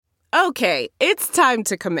Okay, it's time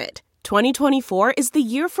to commit. 2024 is the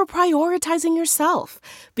year for prioritizing yourself.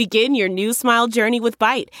 Begin your new smile journey with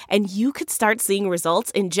Byte, and you could start seeing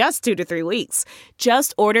results in just 2 to 3 weeks.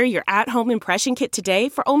 Just order your at-home impression kit today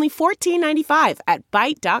for only $14.95 at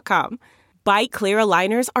Byte.com. Byte Clear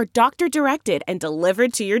aligners are doctor-directed and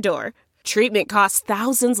delivered to your door. Treatment costs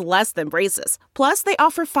thousands less than braces. Plus, they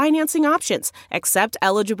offer financing options, accept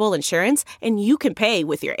eligible insurance, and you can pay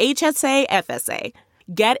with your HSA, FSA.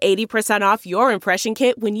 Get 80% off your impression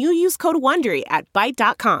kit when you use code WONDERY at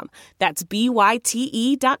Byte.com. That's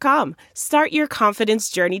BYTE.com. Start your confidence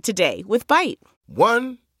journey today with Byte.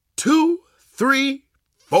 1, 2, 3,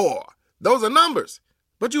 4. Those are numbers.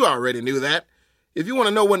 But you already knew that. If you want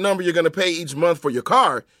to know what number you're going to pay each month for your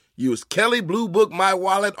car, use Kelly Blue Book My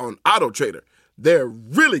Wallet on Auto Trader. They're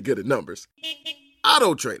really good at numbers.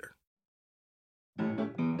 Auto Trader.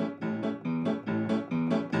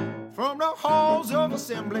 From the halls of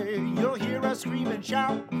assembly, you'll hear us scream and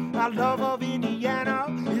shout. Our love of Indiana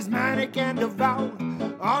is manic and devout.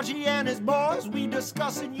 Archie and his boys, we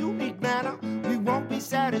discuss in unique manner. We won't be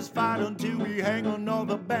satisfied until we hang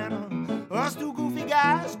another banner. Us two goofy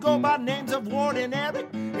guys go by names of Ward and Eric.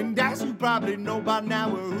 And as you probably know by now,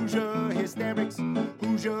 we're Hoosier Hysterics.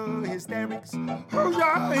 Hoosier Hysterics.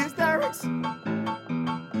 Hoosier Hysterics.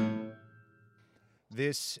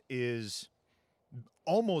 This is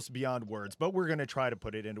almost beyond words, but we're going to try to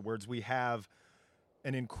put it into words. We have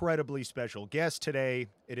an incredibly special guest today.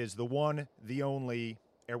 It is the one, the only.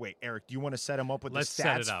 Wait, Eric, do you want to set him up with the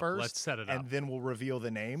stats first? Let's set it up. And then we'll reveal the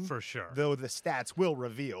name? For sure. Though the stats will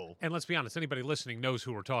reveal. And let's be honest, anybody listening knows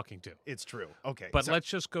who we're talking to. It's true. Okay. But let's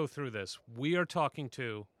just go through this. We are talking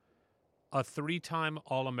to a 3-time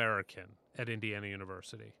All-American at Indiana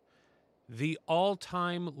University, the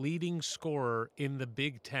all-time leading scorer in the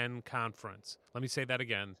Big Ten Conference. Let me say that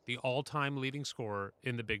again. The all-time leading scorer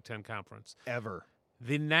in the Big Ten Conference. Ever.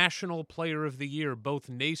 The National Player of the Year, both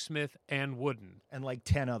Naismith and Wooden. And like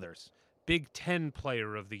 10 others. Big Ten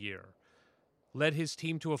Player of the Year. Led his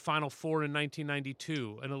team to a Final Four in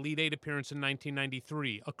 1992, an Elite Eight appearance in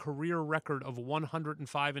 1993, a career record of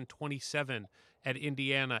 105-27 at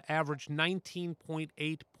Indiana, averaged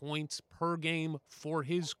 19.8 points per game for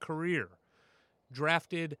his career.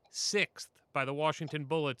 Drafted 6th by the Washington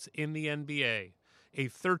Bullets in the NBA, a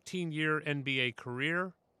 13-year NBA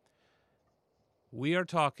career. We are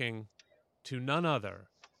talking to none other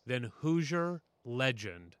than Hoosier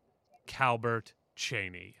legend, CALBERT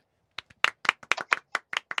CHEANEY.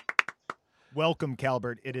 Welcome,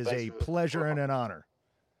 CALBERT. It is a pleasure and an honor.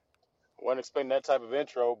 Wasn't expecting that type of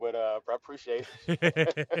intro, but I appreciate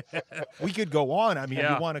it. We could go on. I mean,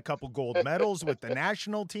 you won a couple gold medals with the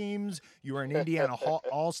national teams. You were an Indiana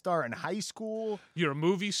All-Star in high school. You're a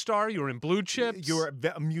movie star. You were in Blue Chips. You were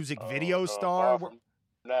a music video star. Come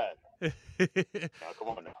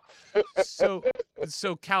on now.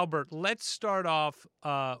 So CALBERT, let's start off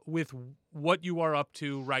with what you are up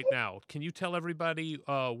to right now. Can you tell everybody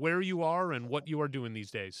where you are and what you are doing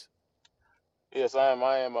these days? Yes, I am.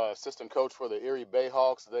 I am assistant coach for the Erie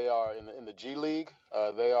Bayhawks. They are in the G League.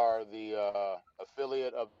 They are the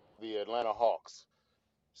affiliate of the Atlanta Hawks.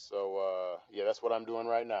 So, that's what I'm doing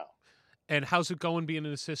right now. And how's it going being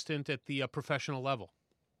an assistant at the professional level?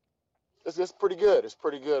 It's pretty good. It's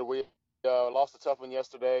pretty good. We lost a tough one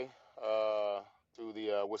yesterday to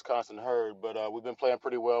the Wisconsin Herd, but we've been playing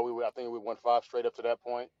pretty well. I think we won 5 straight up to that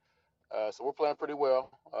point. So we're playing pretty well.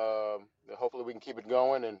 Hopefully we can keep it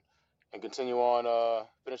going and continue on,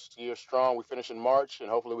 finish the year strong. We finish in March, and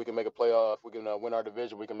hopefully we can make a playoff. We can win our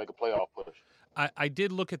division. We can make a playoff push. I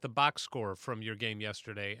did look at the box score from your game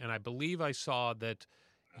yesterday, and I believe I saw that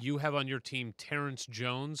you have on your team Terrence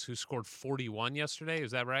Jones, who scored 41 yesterday.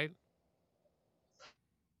 Is that right?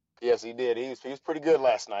 Yes, he did. He was pretty good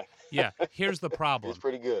last night. Yeah. Here's the problem. He's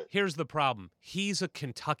pretty good. Here's the problem. He's a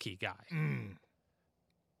Kentucky guy.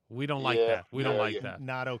 We don't like that. We don't like that.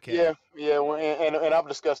 Not okay. Yeah. Well, and I've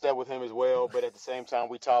discussed that with him as well. But at the same time,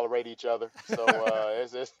 we tolerate each other. So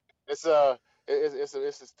it's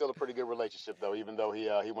still a pretty good relationship, though. Even though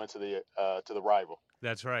he went to the rival.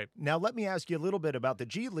 That's right. Now let me ask you a little bit about the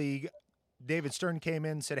G League. David Stern came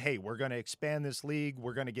in and said, hey, we're going to expand this league.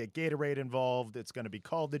 We're going to get Gatorade involved. It's going to be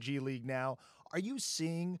called the G League now. Are you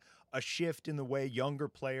seeing a shift in the way younger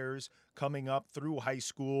players coming up through high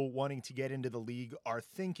school, wanting to get into the league, are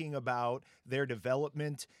thinking about their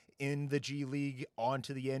development in the G League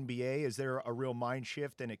onto the NBA? Is there a real mind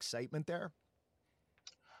shift and excitement there?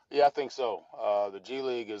 Yeah, I think so. The G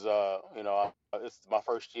League is, it's my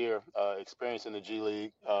first year experience in the G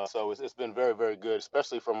League. So it's been very, very good,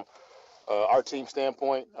 especially from our team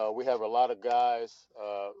standpoint. We have a lot of guys.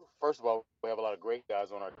 First of all, we have a lot of great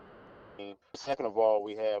guys on our Second of all,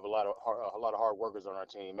 we have a lot of hard workers on our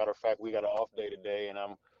team. Matter of fact, we got an off day today, and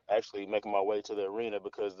I'm actually making my way to the arena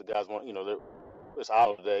because the guys want, it's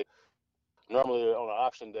holiday. Normally on an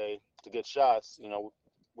option day to get shots,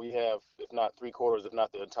 we have, if not three-quarters, if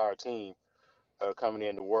not the entire team coming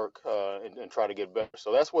in to work and try to get better.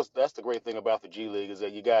 So that's the great thing about the G League is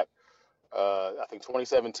that you got I think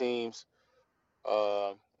 27 teams,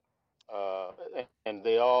 uh, and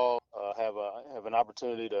they all have an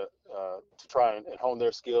opportunity to try and hone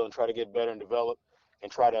their skill and try to get better and develop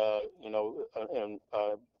and try to and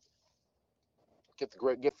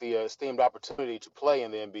get the esteemed opportunity to play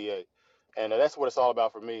in the NBA. And that's what it's all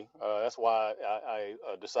about for me. That's why I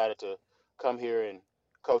decided to come here and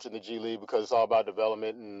coach in the G League, because it's all about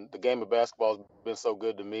development, and the game of basketball has been so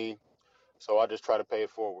good to me. So I just try to pay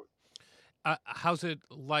it forward. How's it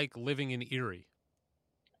like living in Erie?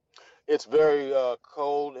 It's very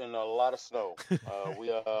cold and a lot of snow.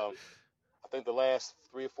 I think the last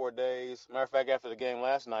 3 or 4 days. Matter of fact, after the game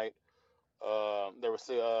last night, there was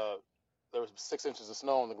 6 inches of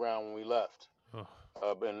snow on the ground when we left. Oh.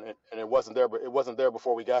 And it wasn't there, but it wasn't there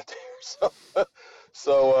before we got there.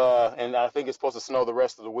 And I think it's supposed to snow the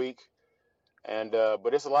rest of the week. And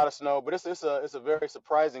but it's a lot of snow. But it's a very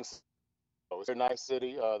surprising snow. It's a very nice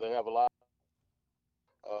city. They have a lot.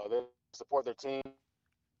 They support their teams.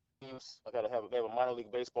 They have a minor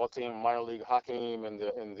league baseball team, a minor league hockey team, and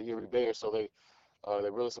the Erie Bears. So they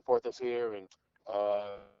really support us here, and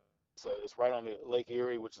so it's right on the Lake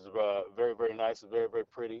Erie, which is very, very nice and very, very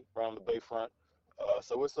pretty, right on the bayfront.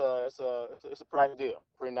 So it's a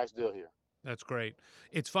pretty nice deal here. That's great.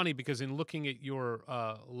 It's funny because in looking at your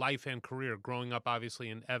life and career, growing up obviously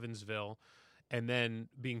in Evansville, and then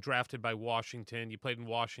being drafted by Washington, you played in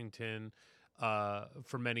Washington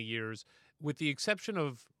for many years. With the exception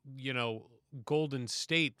of, Golden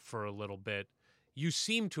State for a little bit, you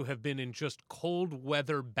seem to have been in just cold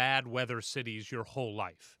weather, bad weather cities your whole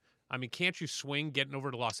life. I mean, can't you swing getting over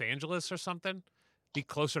to Los Angeles or something? Be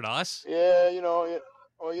closer to us? Yeah,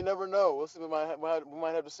 well, you never know. We'll see. We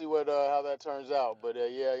might have to see how that turns out. But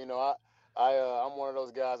yeah, I'm one of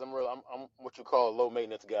those guys. I'm what you call a low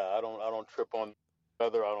maintenance guy. I don't trip on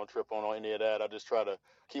weather. I don't trip on any of that. I just try to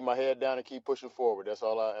keep my head down and keep pushing forward. That's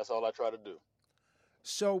all I try to do.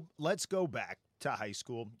 So let's go back to high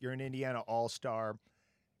school. You're an Indiana All-Star,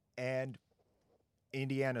 and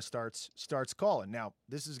Indiana starts calling. Now,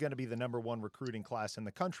 this is going to be the #1 recruiting class in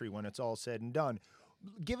the country when it's all said and done.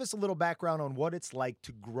 Give us a little background on what it's like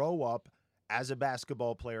to grow up as a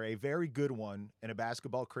basketball player, a very good one in a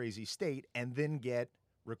basketball-crazy state, and then get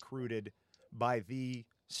recruited by the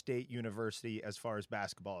state university as far as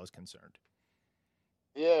basketball is concerned.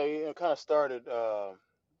 Yeah, it kind of started.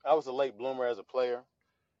 I was a late bloomer as a player,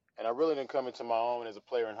 and I really didn't come into my own as a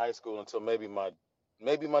player in high school until maybe my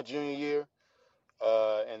junior year.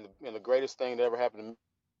 And the greatest thing that ever happened to me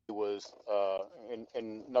was,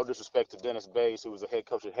 and no disrespect to Dennis Bays, who was the head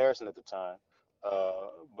coach at Harrison at the time,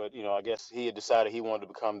 but I guess he had decided he wanted to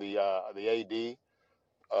become the AD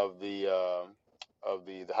of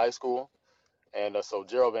the high school, and so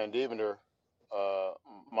Gerald Van Deventer,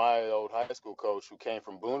 my old high school coach, who came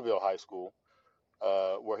from Boonville High School,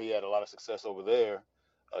 where he had a lot of success over there,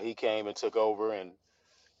 he came and took over, and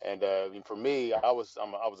for me, I was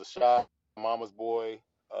a shy mama's boy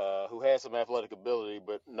who had some athletic ability,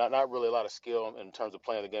 but not really a lot of skill in terms of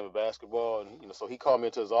playing the game of basketball. And so he called me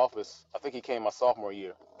into his office. I think he came my sophomore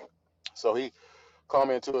year. So he called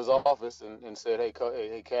me into his office and said, "Hey,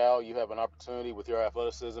 Cal, you have an opportunity with your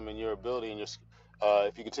athleticism and your ability, and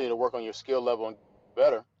if you continue to work on your skill level and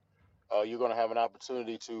better, you're going to have an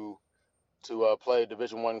opportunity to play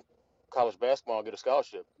Division I college basketball and get a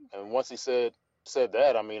scholarship." And once he said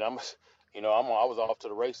that, I mean, I was off to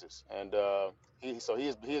the races. And he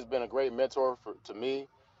has been a great mentor to me.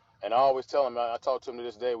 And I always tell him, I talk to him to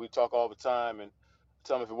this day. We talk all the time, and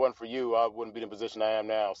tell him if it wasn't for you, I wouldn't be in the position I am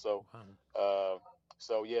now. So,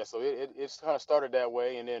 so it's kind of started that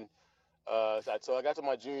way. And then so I got to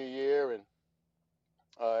my junior year, and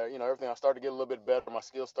everything, I started to get a little bit better. My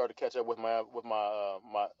skills started to catch up with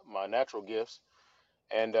my natural gifts.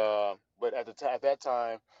 And but at that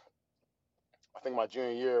time, I think my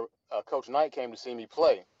junior year, Coach Knight came to see me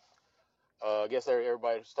play. I guess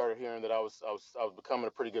everybody started hearing that I was becoming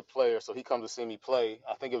a pretty good player, so he comes to see me play.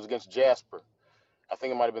 I think it was against Jasper. I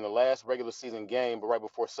think it might have been the last regular season game, but right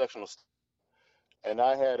before sectionals. And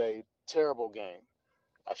I had a terrible game.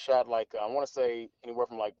 I shot I want to say anywhere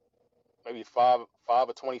from maybe 5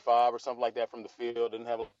 of 25 or something like that from the field. Didn't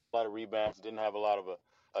have a lot of rebounds. Didn't have a lot of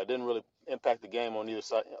didn't really impact the game on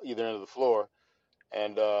either end of the floor.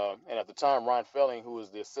 And at the time, Ron Felling, who was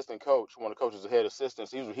the assistant coach, one of the coach's head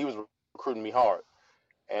assistants, he was recruiting me hard.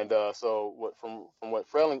 And so from what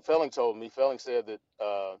Felling told me, Felling said that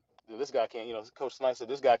this guy can't, Coach Snyder said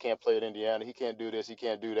this guy can't play at Indiana. He can't do this. He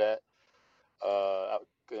can't do that.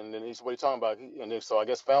 And then what are you talking about? And then, so I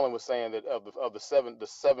guess Fallon was saying that of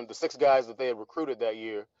the six guys that they had recruited that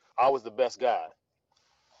year, I was the best guy.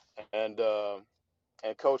 And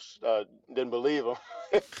Coach didn't believe him.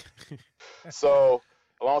 So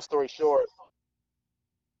long story short,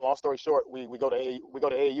 we go to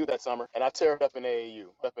AAU that summer, and I tear it up in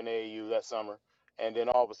AAU that summer. And then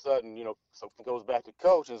all of a sudden, something goes back to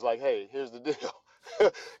coach and it's like, hey, here's the deal.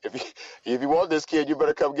 if you want this kid, you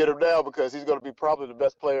better come get him now because he's going to be probably the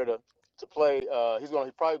best player to play. He's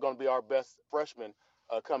probably going to be our best freshman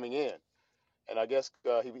coming in. And I guess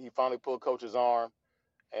he finally pulled coach's arm.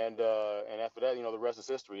 And after that, the rest is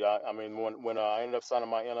history. I mean, when I ended up signing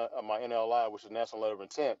my NLI, which is National Letter of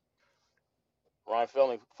Intent, Ryan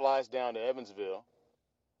Felling flies down to Evansville,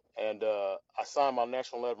 and I signed my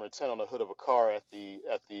national letter of intent on the hood of a car at the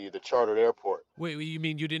chartered airport. Wait, you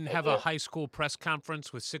mean you didn't have a high school press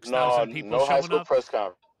conference with 6,000 people no showing high school up? press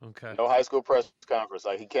conference. Okay. No high school press conference.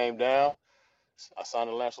 Like he came down, I signed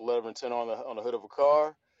the national letter of intent on the hood of a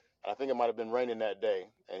car. And I think it might have been raining that day,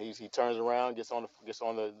 and he turns around, gets on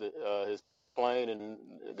his plane, and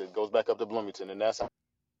goes back up to Bloomington, and that's how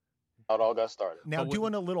it all got started. Now,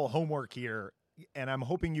 doing a little homework here, and I'm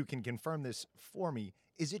hoping you can confirm this for me.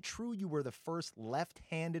 Is it true you were the first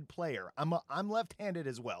left-handed player? I'm left-handed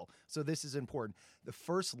as well, so this is important. The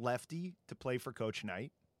first lefty to play for Coach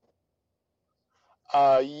Knight?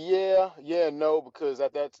 No, because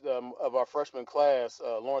at that of our freshman class,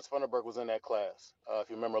 Lawrence Funderburk was in that class. If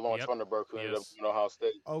you remember Lawrence Funderburk, who ended up in Ohio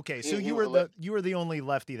State. Okay, so you were the only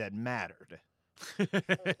lefty that mattered.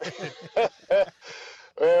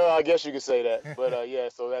 Well, I guess you could say that, but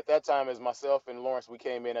So at that time, as myself and Lawrence, we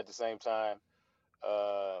came in at the same time,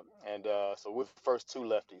 so we're the first two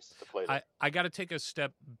lefties to play there. I got to take a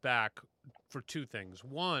step back for two things.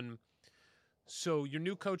 One, so your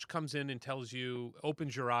new coach comes in and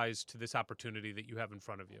opens your eyes to this opportunity that you have in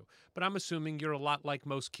front of you. But I'm assuming you're a lot like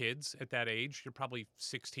most kids at that age. You're probably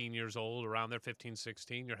 16 years old, around there, 15,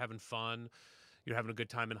 16. You're having fun. You're having a good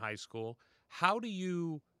time in high school. How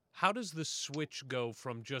does the switch go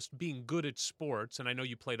from just being good at sports, and I know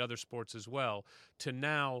you played other sports as well, to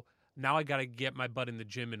now I got to get my butt in the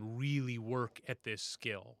gym and really work at this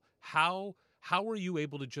skill? How were you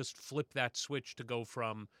able to just flip that switch to go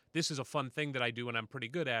from this is a fun thing that I do and I'm pretty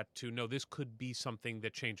good at to no, this could be something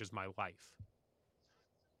that changes my life?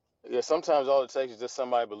 Yeah, sometimes all it takes is just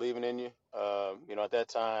somebody believing in you. At that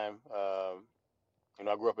time, I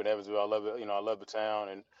grew up in Evansville. I love it. I love the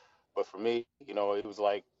town, but for me, it was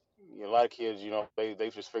like a lot of kids. They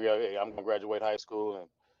just figure out, hey, I'm gonna graduate high school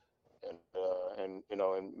and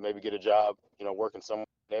maybe get a job. Working somewhere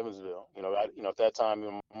in Evansville. At that time,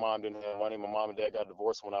 my mom didn't have money. My mom and dad got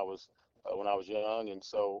divorced when I was young, and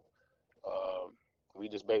so we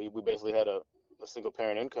basically had a single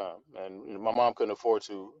parent income, and my mom couldn't afford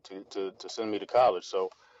to send me to college. So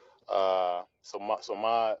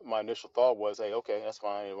my initial thought was, hey, okay, that's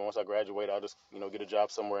fine. And once I graduate, I'll just get a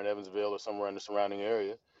job somewhere in Evansville or somewhere in the surrounding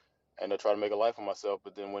area, and try to make a life for myself.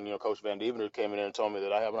 But then when Coach Van Deventer came in there and told me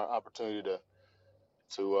that I have an opportunity to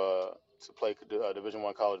play Division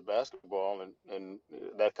I college basketball, and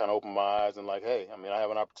that kind of opened my eyes and like, hey, I mean, I have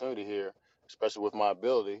an opportunity here, especially with my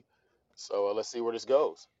ability. So let's see where this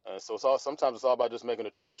goes. So sometimes it's all about just making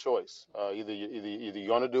a choice. Either you're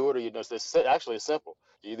going to do it or you don't. Actually, it's simple.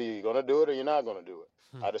 Either you're going to do it or you're not going to do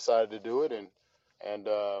it. I decided to do it, and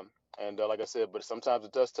like I said, but sometimes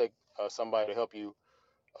it does take somebody to help you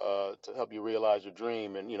realize your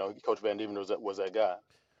dream. And Coach Van Deventer was that guy.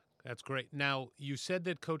 That's great. Now, you said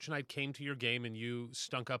that Coach Knight came to your game and you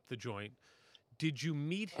stunk up the joint. Did you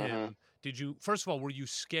meet him? Mm-hmm. First of all, were you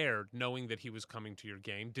scared knowing that he was coming to your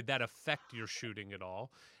game? Did that affect your shooting at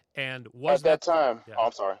all? And was at that time? Yeah. Oh,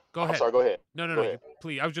 I'm sorry. Go ahead. I'm sorry. Go ahead. No.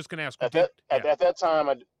 Please. I was just going to ask. At that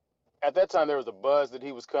time, there was a buzz that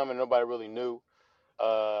he was coming. Nobody really knew.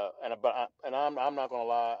 And I'm not going to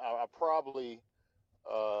lie. I probably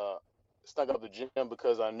stunk up the gym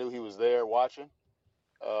because I knew he was there watching.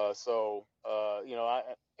 I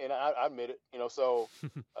admit it, so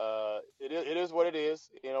it is what it is,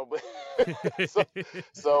 but like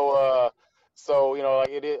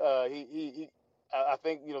it is, I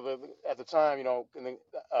think, at the time,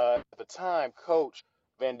 at the time, Coach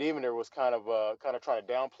Van Deventer was kind of trying to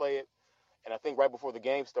downplay it. And I think right before the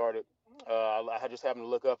game started, I had just happened to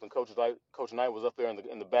look up, and Coach Knight was up there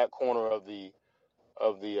in the back corner of the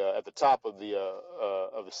at the top of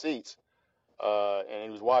the seats. and he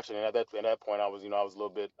was watching. And at that point, I was a little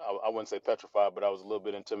bit, I wouldn't say petrified, but I was a little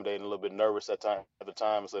bit intimidated, and a little bit nervous at the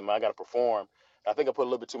time. So, man, I got to perform. And I think I put a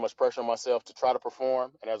little bit too much pressure on myself to try to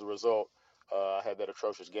perform, and as a result, I had that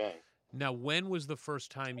atrocious game. Now, when was the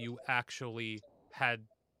first time you actually had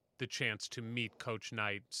the chance to meet Coach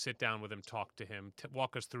Knight, sit down with him, talk to him?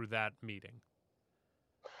 Walk us through that meeting.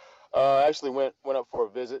 I actually went up for a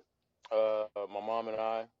visit, my mom and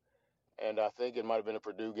I think it might have been a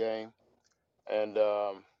Purdue game. And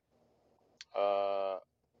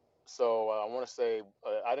so I want to say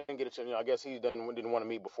I didn't get a chance. I guess he didn't want to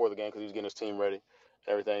meet before the game because he was getting his team ready and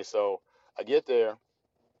everything. So I get there,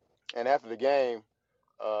 and after the game,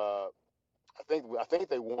 I think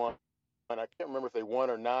they won. And I can't remember if they won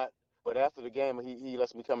or not. But after the game, he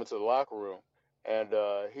lets me come into the locker room, and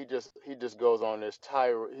he just goes on this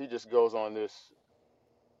tirade. He just goes on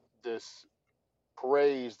this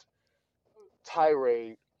praised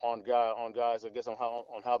tirade on guys. I guess on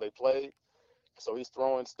how they played. So he's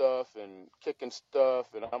throwing stuff and kicking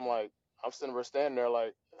stuff, and I'm sitting there standing there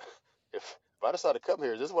like, if I decide to come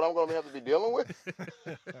here, is this what I'm going to have to be dealing with?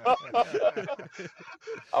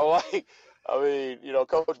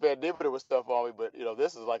 Coach Van Dibbiter was tough on me, but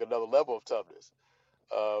this is like another level of toughness.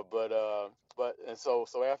 So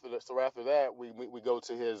after that, we go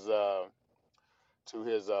to the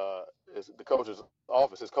coach's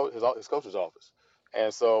office, his coach's office,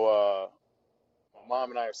 and so my mom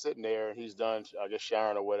and I are sitting there, and he's done, I guess,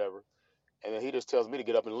 showering or whatever, and then he just tells me to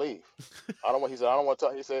get up and leave. I don't want to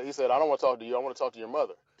talk. He said I don't want to talk to you. I want to talk to your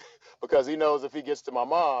mother, because he knows if he gets to my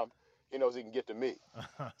mom, he knows he can get to me.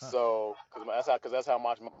 So because that's how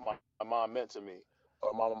much my mom meant to me,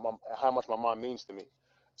 or how much my mom means to me.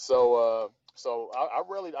 So I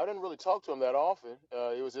didn't really talk to him that often.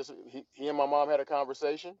 It was just he and my mom had a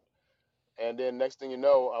conversation. And then next thing you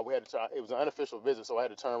know, it was an unofficial visit, so I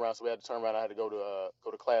had to turn around. I had to go to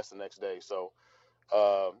class the next day. So,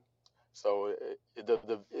 it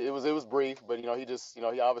was brief, but he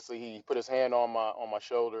put his hand on my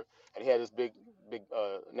shoulder, and he had this big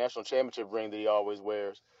national championship ring that he always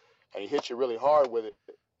wears, and he hits you really hard with it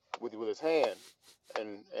with his hand,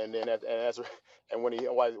 and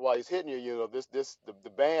while he's hitting you, the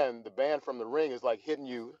band from the ring is like hitting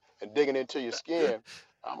you and digging into your skin.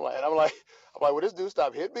 I'm like, will this dude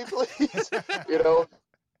stop hitting me, please?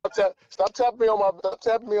 Stop tapping me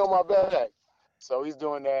on my back. So he's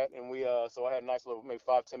doing that, and so I had a nice little maybe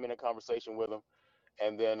 5-10 minute conversation with him,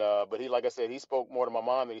 and then but he, like I said, he spoke more to my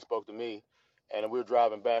mom than he spoke to me, and we were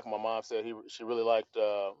driving back. My mom said she really liked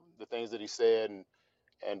the things that he said, and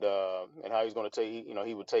how he's going to take,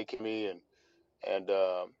 he would take me and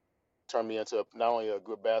turn me into not only a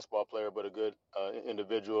good basketball player, but a good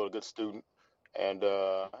individual, a good student. And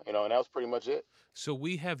and that was pretty much it. So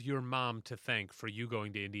we have your mom to thank for you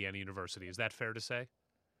going to Indiana University. Is that fair to say?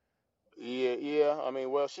 Yeah. I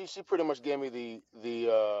mean, well, she pretty much gave me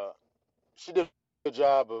she did a good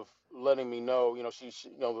job of letting me know. She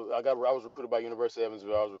I was recruited by University of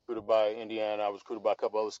Evansville. I was recruited by Indiana. I was recruited by a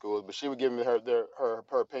couple other schools. But she would give me her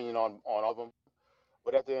opinion on all of them.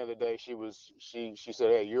 But at the end of the day, she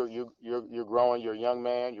said, "Hey, you're growing. You're a young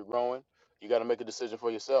man. You're growing. You got to make a decision for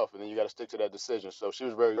yourself, and then you got to stick to that decision." So she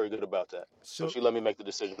was very, very good about that. So she let me make the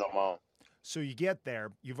decision on my own. So you get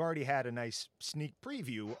there, you've already had a nice sneak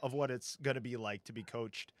preview of what it's going to be like to be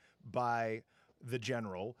coached by the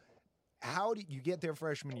general. How do you get there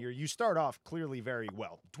freshman year? You start off clearly very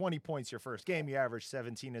well. 20 points your first game. You average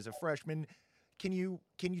 17 as a freshman. Can you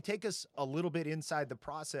take us a little bit inside the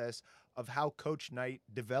process of how Coach Knight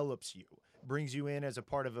develops you, brings you in as a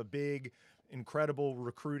part of a big, incredible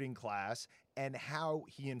recruiting class, and how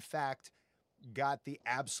he, in fact, got the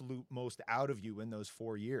absolute most out of you in those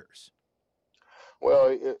 4 years? Well,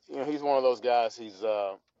 he's one of those guys. He's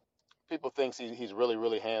people thinks he's really,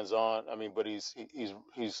 really hands-on. I mean, but he's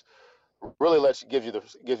really gives you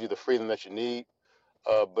the freedom that you need.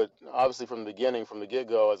 But obviously, from the beginning, from the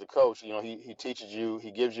get-go, as a coach, he teaches you,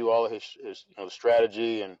 he gives you all of his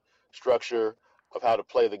strategy and structure of how to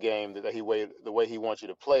play the game, the way he wants you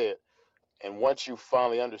to play it. And once you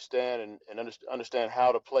finally understand and understand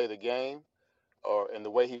how to play the game, and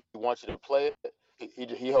the way he wants you to play it,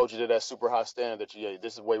 he holds you to that super high standard that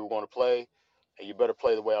this is the way we're going to play, and you better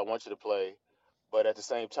play the way I want you to play. But at the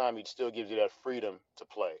same time, he still gives you that freedom to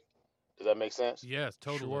play. Does that make sense? Yes,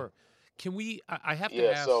 totally. Sure. Can we? I have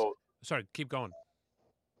to ask. Sorry, keep going.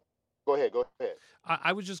 Go ahead.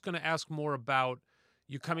 I was just going to ask more about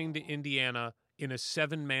you coming to Indiana in a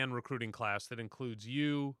 7-man recruiting class that includes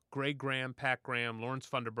you, Greg Graham, Pat Graham, Lawrence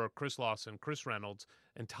Funderburk, Chris Lawson, Chris Reynolds,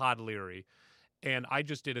 and Todd Leary. And I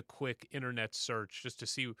just did a quick internet search just to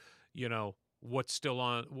see, what's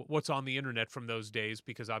on the internet from those days,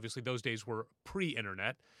 because obviously those days were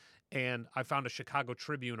pre-internet. And I found a Chicago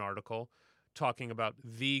Tribune article talking about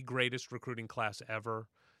the greatest recruiting class ever.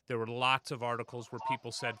 There were lots of articles where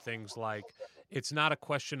people said things like, it's not a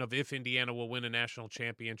question of if Indiana will win a national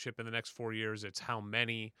championship in the next 4 years, it's how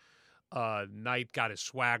many. Knight got his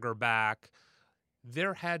swagger back.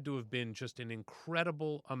 There had to have been just an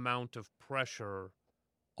incredible amount of pressure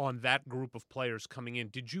on that group of players coming in.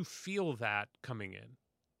 Did you feel that coming in?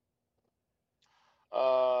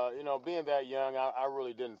 Being that young, I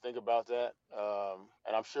really didn't think about that.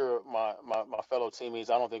 And I'm sure my fellow teammates,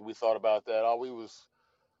 I don't think we thought about that. All we was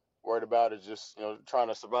worried about is just, trying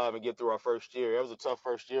to survive and get through our first year. It was a tough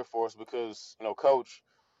first year for us because, Coach,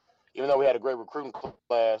 even though we had a great recruiting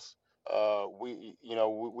class, we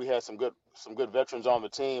had some good veterans on the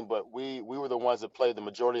team, but we were the ones that played the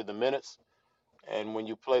majority of the minutes. And when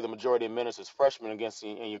you play the majority of minutes as freshmen against,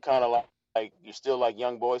 and you're kind of like you're still like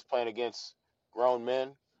young boys playing against grown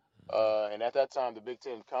men. And at that time, the Big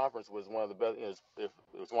Ten Conference was one of the best. It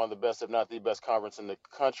was one of the best, if not the best, conference in the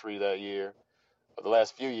country that year, or the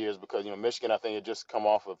last few years, because Michigan, I think, had just come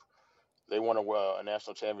off of, they won a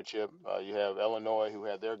national championship. You have Illinois, who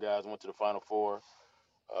had their guys, went to the Final Four.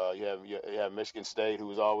 You have Michigan State, who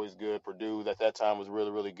was always good. Purdue at that time was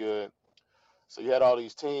really, really good. So you had all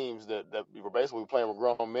these teams that were basically playing with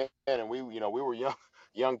grown men, and we were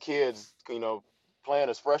young kids, playing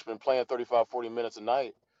as freshmen, playing 35, 40 minutes a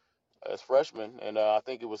night as freshmen. And I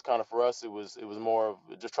think it was kind of, for us, it was more of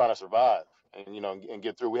just trying to survive and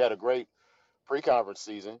get through. We had a great pre-conference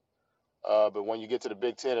season, but when you get to the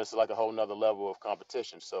Big Ten, it's like a whole nother level of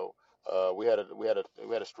competition. So we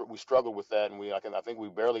struggled with that, and I think we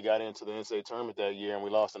barely got into the NCAA tournament that year, and we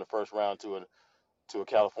lost in the first round to a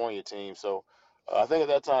California team. So I think at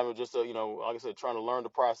that time it was just like I said, trying to learn the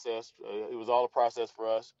process. It was all a process for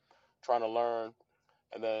us, trying to learn,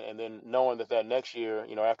 and then knowing that next year,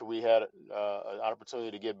 after we had an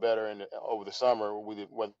opportunity to get better over the summer,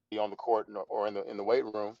 whether be on the court or in the weight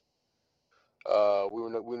room,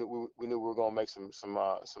 we knew we were going to make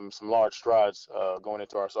some large strides going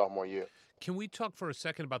into our sophomore year. Can we talk for a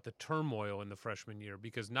second about the turmoil in the freshman year?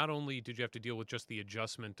 Because not only did you have to deal with just the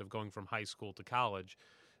adjustment of going from high school to college,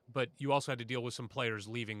 but you also had to deal with some players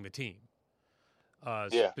leaving the team,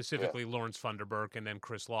 specifically Lawrence Funderburk and then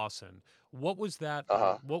Chris Lawson. What was that?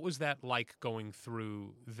 What was that like going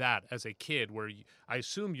through that as a kid? Where I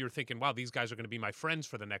assume you're thinking, "Wow, these guys are going to be my friends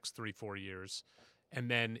for the next 3-4 years," and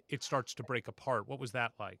then it starts to break apart. What was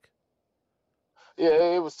that like?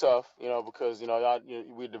 Yeah, it was tough, because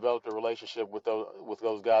we developed a relationship with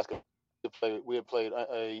those guys. We had played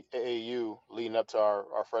AAU leading up to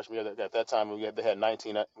our freshman year. At that time, they had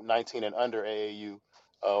 19 and under AAU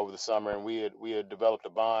over the summer, and we had developed a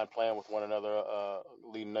bond playing with one another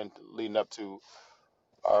leading up to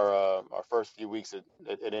our first few weeks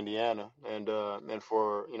at Indiana, and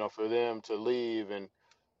for them to leave and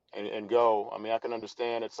go. I mean, I can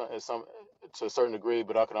understand it to a certain degree,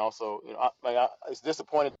 but I can also, it's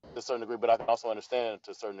disappointing to a certain degree, but I can also understand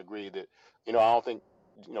to a certain degree that, I don't think,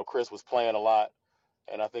 Chris was playing a lot,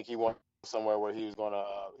 and I think he wanted somewhere where he was going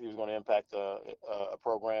to impact a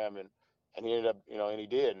program, and he ended up, and he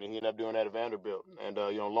did, and he ended up doing that at Vanderbilt, and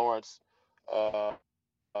Lawrence, going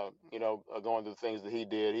through the things that he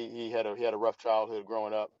did, he had a rough childhood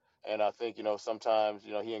growing up. And I think, sometimes,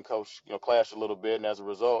 he and Coach, clashed a little bit. And as a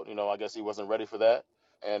result, I guess he wasn't ready for that.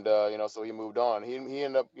 And, so he moved on. He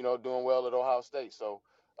ended up, doing well at Ohio State. So,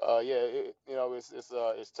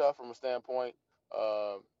 it's tough from a standpoint,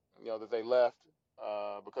 that they left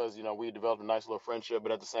because, we developed a nice little friendship.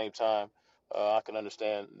 But at the same time, I can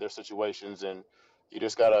understand their situations. And you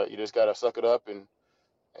just gotta suck it up and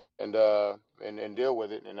deal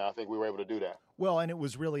with it. And I think we were able to do that. Well, and it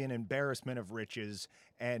was really an embarrassment of riches,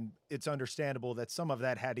 and it's understandable that some of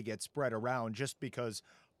that had to get spread around just because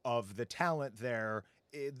of the talent there.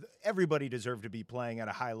 Everybody deserved to be playing at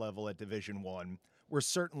a high level at Division I. We're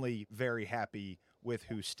certainly very happy with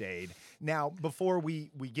who stayed. Now, before we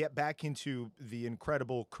get back into the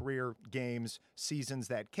incredible career games, seasons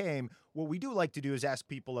that came, what we do like to do is ask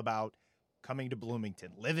people about coming to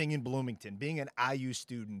Bloomington, living in Bloomington, being an IU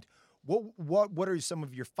student. What are some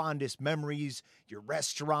of your fondest memories, your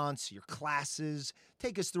restaurants, your classes?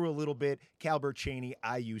 Take us through a little bit, CALBERT CHEANEY,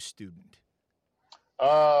 IU student.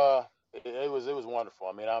 It was wonderful.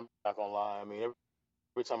 I mean, I'm not gonna lie. I mean,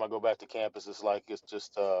 every time I go back to campus, it's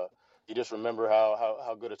just you just remember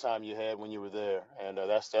how good a time you had when you were there, and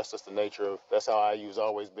that's just the nature of that's how IU's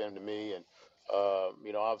always been to me. And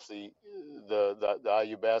obviously the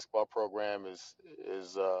IU basketball program is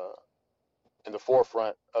in the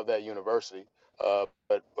forefront of that university.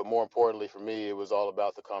 But more importantly for me, it was all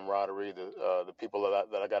about the camaraderie, the people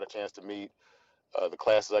that I got a chance to meet, the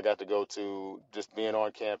classes I got to go to, just being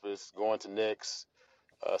on campus, going to Nick's,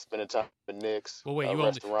 spending time at Nick's, Well, wait, you only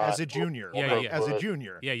restaurant. As a junior. Yeah, right? yeah. As a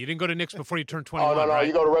junior. Yeah, you didn't go to Nick's before you turned Oh 21, no, right?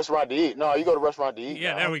 you go to restaurant to eat. No, you go to restaurant to eat.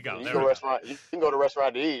 Yeah, now. there we go. You There go we to go. restaurant. You can go to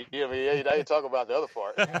restaurant to eat. I mean, yeah, you talk about the other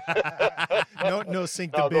part. No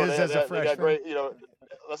sink No, to biz as a they freshman. got great.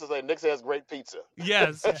 Let's just say Nick's has great pizza.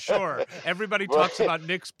 Yes, sure. Everybody But- talks about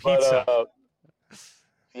Nick's pizza.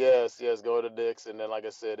 Yes, go to Nick's, and then like I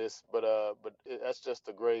said, that's just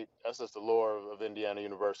the lore of Indiana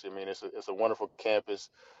University. I mean, it's a wonderful campus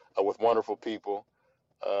with wonderful people.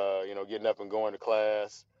 Getting up and going to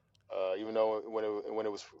class, even though when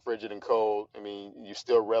it was frigid and cold, I mean, you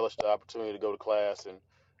still relish the opportunity to go to class and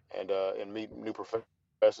meet new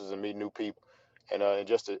professors and meet new people, and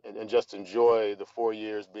just enjoy the 4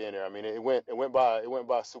 years being there. I mean, it went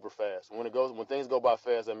by super fast. When things go by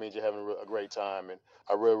fast, that means you're having a great time, and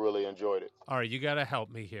I really enjoyed it. All right, you got to help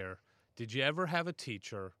me here. Did you ever have a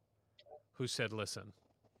teacher who said, listen,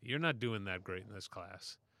 you're not doing that great in this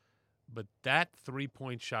class, but that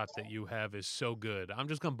 3-point shot that you have is so good, I'm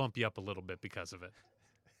just going to bump you up a little bit because of it?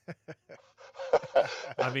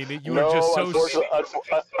 I mean, you were just so...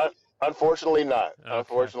 Unfortunately not. Okay.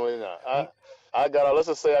 Unfortunately not. I got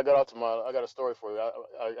a story for you.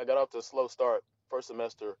 I got off to a slow start first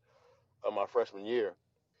semester of my freshman year.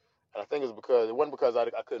 And I think it wasn't because I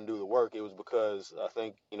couldn't do the work. It was because I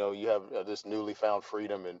think, you have this newly found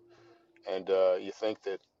freedom and you think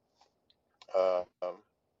that,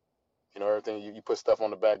 everything, you put stuff on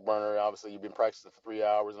the back burner. Obviously you've been practicing for 3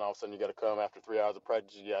 hours and all of a sudden you got to come after 3 hours of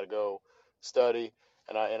practice. You got to go study.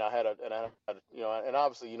 And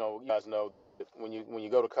obviously, you guys know that when you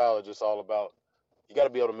go to college, it's all about, you got to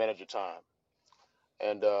be able to manage your time.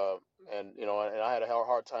 And I had a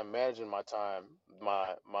hard time managing my time,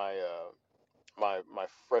 my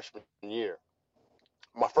freshman year,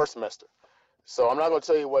 my first semester. So I'm not going to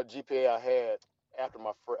tell you what GPA I had after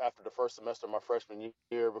the first semester of my freshman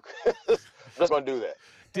year, because I'm just going to do that.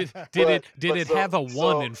 Did it have a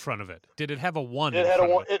 1 in front of it? Did it have a 1 in front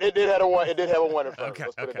of it? It did have a 1. It did have a 1 in front Okay, of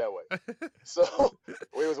it. Let's put okay. it that way. So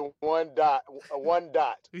it was a one dot.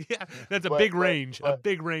 Yeah, that's a big range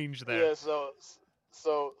there. Yeah. So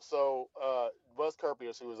Buzz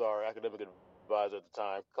Kerpius, who was our academic advisor at the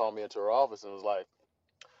time, called me into her office and was like,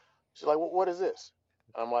 she's like, what is this?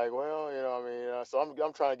 I'm like, well, so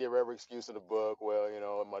I'm trying to give every excuse in the book. Well,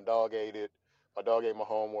 my dog ate it. My dog ate my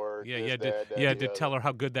homework. Yeah, this, you had to tell her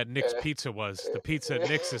how good that Nick's pizza was. The pizza at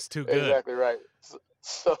Nick's is too good. Exactly right.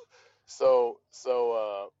 So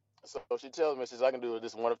she tells me, she says, I can do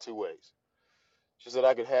this one of two ways. She said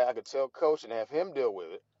I could tell Coach and have him deal with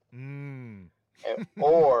it,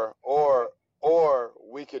 or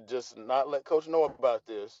we could just not let Coach know about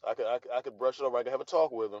this. I could brush it over. I could have a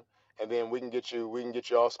talk with him, and then we can get you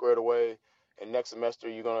all squared away. And next semester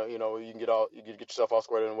you're gonna, you can get yourself all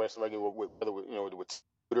squared away. Somebody with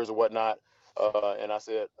tutors or whatnot. And I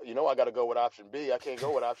said, I got to go with option B. I can't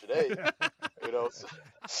go with option A.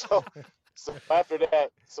 So after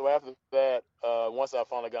that, once I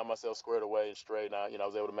finally got myself squared away and straight, I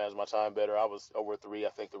was able to manage my time better. I was over 3, I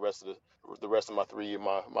think, the rest of my 3 year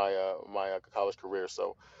my college career.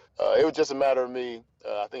 So it was just a matter of me.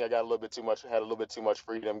 I think I had a little bit too much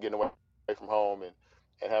freedom, getting away from home and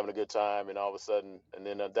having a good time. And all of a sudden, and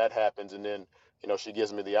then that happens, and then she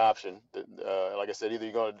gives me the option. That, like I said,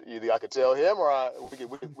 either I could tell him, or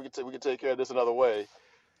we could take care of this another way.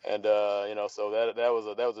 And so that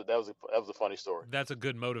was a funny story. That's a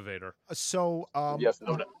good motivator. So yes,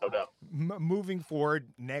 no doubt. Moving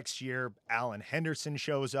forward next year, Alan Henderson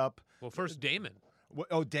shows up. Well, first Damon.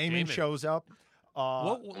 Damon shows up.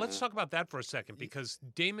 Let's talk about that for a second, because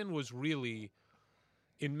Damon was really,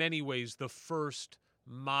 in many ways, the first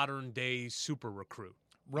modern day super recruit.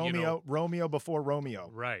 Romeo before Romeo.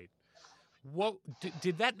 Right. What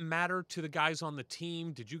did that matter to the guys on the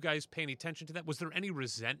team? Did you guys pay any attention to that? Was there any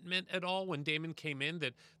resentment at all when Damon came in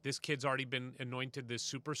that this kid's already been anointed this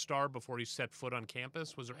superstar before he set foot on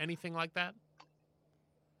campus? Was there anything like that?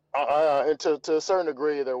 And to a certain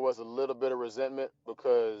degree, there was a little bit of resentment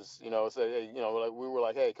because like we were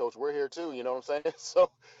like, hey, Coach, we're here too. You know what I'm saying? So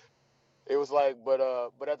it was like, but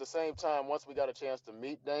at the same time, once we got a chance to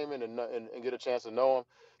meet Damon and get a chance to know him,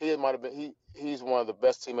 he's one of the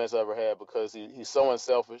best teammates I ever had, because he's so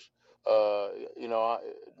unselfish.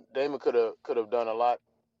 Damon could have done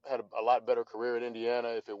had a lot better career at Indiana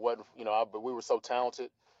if it wasn't, but we were so talented.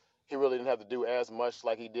 He really didn't have to do as much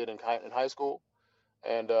like he did in high school.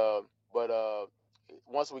 And but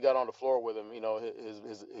once we got on the floor with him, he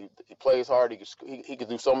plays hard. He could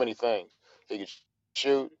do so many things. He could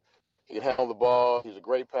shoot. He could handle the ball. He was a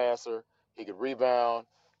great passer. He could rebound.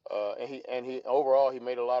 And he overall he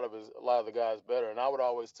made a lot of the guys better. And I would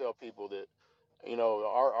always tell people that,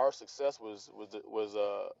 our success was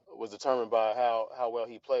determined by how well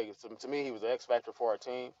he played. So to me, he was the X factor for our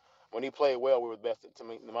team. When he played well, we were the best. To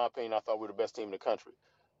me, in my opinion, I thought we were the best team in the country.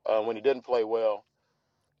 When he didn't play well,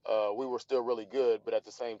 we were still really good. But at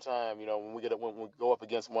the same time, when we go up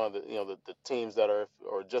against one of the teams that are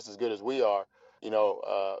just as good as we are,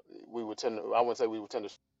 we would tend to, I wouldn't say we would tend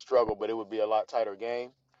to struggle, but it would be a lot tighter game.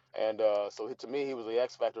 And so to me, he was the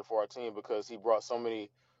X factor for our team because he brought so many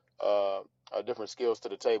different skills to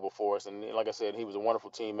the table for us. And like I said, he was a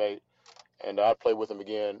wonderful teammate, and I'd play with him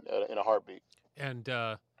again in a heartbeat. And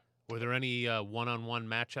were there any one-on-one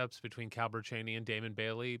matchups between CALBERT, CHEANEY, and Damon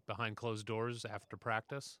Bailey behind closed doors after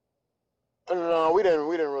practice? No, we didn't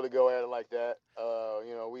really go at it like that.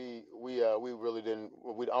 We really didn't.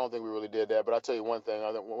 I don't think we really did that. But I'll tell you one thing.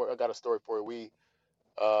 I got a story for you.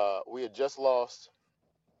 We had just lost.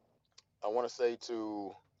 I want to say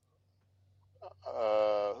to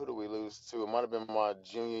who did we lose to? It might have been my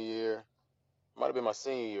junior year. It might have been my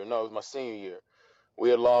senior year. No, it was my senior year. We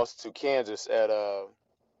had lost to Kansas at the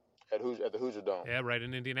Hoosier Dome. Yeah, right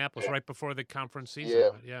in Indianapolis, right before the conference season. Yeah.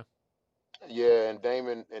 Right? Yeah. Yeah, and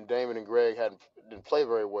Damon and Greg didn't play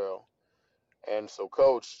very well, and so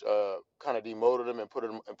Coach kind of demoted him and put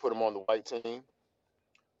him on the white team.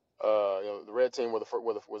 The red team was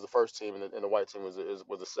the first team, and the white team was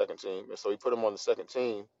the second team. And so he put him on the second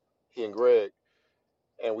team, he and Greg,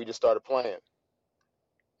 and we just started playing.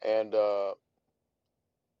 And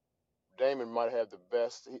Damon might have the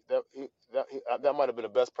best. That might have been the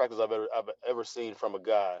best practice I've ever seen from a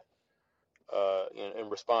guy. In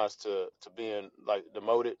response to being like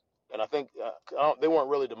demoted, and I think they weren't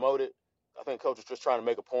really demoted. I think Coach was just trying to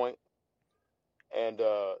make a point, and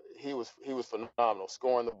he was phenomenal,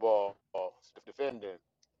 scoring the ball, defending,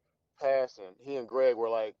 passing. He and Greg were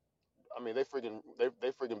like, I mean, they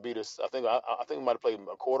freaking beat us. I think we might have played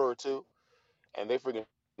a quarter or two, and they freaking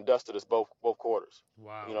dusted us both quarters.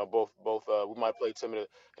 Wow. Both we might play 10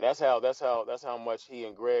 minutes, and that's how much he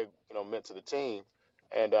and Greg meant to the team.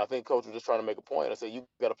 And I think Coach was just trying to make a point. I said, you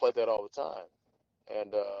got to play that all the time.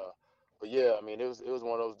 And but yeah, I mean, it was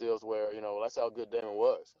one of those deals where that's how good Damon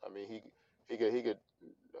was. I mean, he could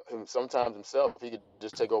sometimes himself he could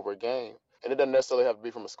just take over a game, and it doesn't necessarily have to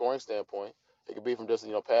be from a scoring standpoint. It could be from just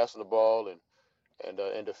passing the ball and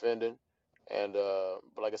defending. And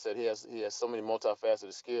but like I said, he has so many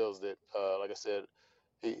multifaceted skills that like I said,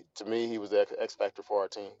 to me he was the X factor for our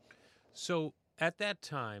team. So at that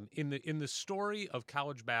time, in the story of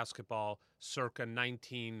college basketball, circa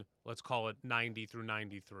 19, let's call it 90 through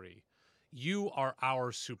 93, you are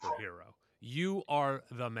our superhero. You are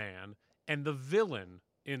the man, and the villain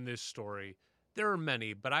in this story. There are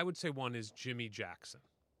many, but I would say one is Jimmy Jackson.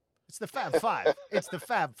 It's the Fab Five. It's the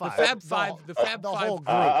Fab Five. The Fab Five. The Fab the Five. Whole group.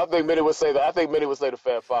 I think many would say that. I think many would say the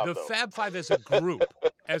Fab Five. The Fab Five as a group,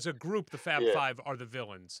 the Fab Five are the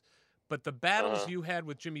villains. But the battles you had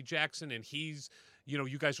with Jimmy Jackson, and he's,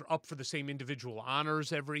 you guys are up for the same individual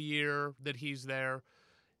honors every year that he's there.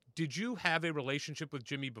 Did you have a relationship with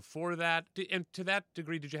Jimmy before that? And to that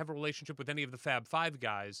degree, did you have a relationship with any of the Fab Five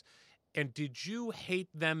guys? And did you hate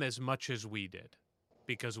them as much as we did?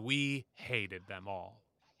 Because we hated them all.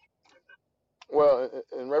 Well,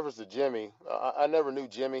 in reference to Jimmy, I never knew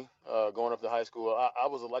Jimmy going up to high school. I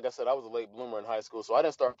was, like I said, I was a late bloomer in high school, so I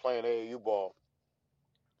didn't start playing AAU ball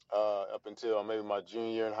up until maybe my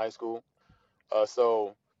junior year in high school. But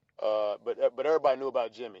everybody knew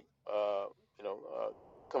about Jimmy,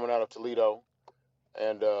 coming out of Toledo,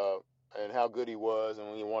 and how good he was,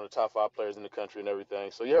 and he was one of the top 5 players in the country and everything.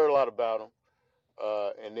 So you heard a lot about him,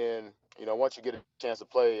 and then once you get a chance to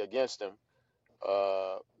play against him,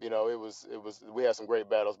 it was we had some great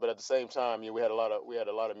battles, but at the same time, we had a lot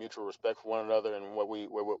of mutual respect for one another and what we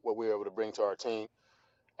were able to bring to our team,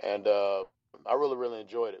 and I really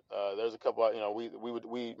enjoyed it. There's a couple, we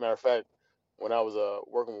matter of fact, when I was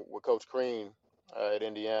working with Coach Crean at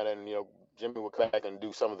Indiana, and Jimmy would come back and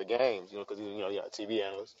do some of the games, because he's a TV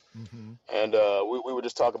analyst, and we would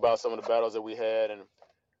just talk about some of the battles that we had and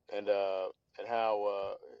how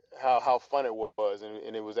fun it was,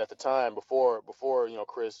 and it was at the time before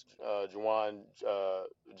Chris, Juwan,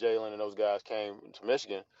 Jalen, and those guys came to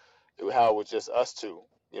Michigan. How it was just us two,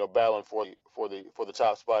 battling for the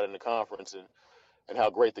top spot in the conference, and how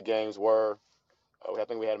great the games were. I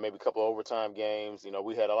think we had maybe a couple of overtime games.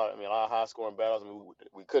 We had a lot of high scoring battles.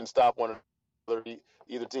 We couldn't stop one another,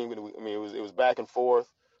 either team. It was back and forth.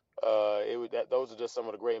 those are just some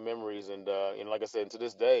of the great memories. And like I said, to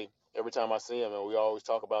this day, every time I see him, and we always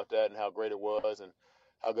talk about that and how great it was and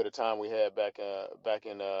how good a time we had back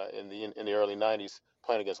in the early '90s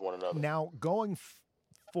playing against one another. Now, going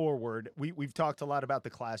forward, we've talked a lot about the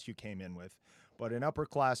class you came in with, but an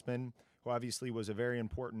upperclassman who obviously was a very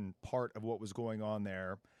important part of what was going on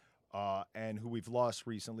there, and who we've lost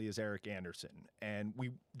recently is Eric Anderson. And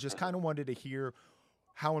we just kind of wanted to hear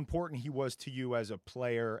how important he was to you as a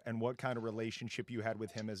player and what kind of relationship you had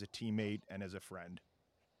with him as a teammate and as a friend.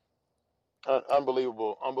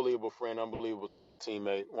 Unbelievable friend, unbelievable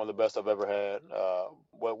teammate, one of the best I've ever had.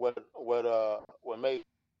 What made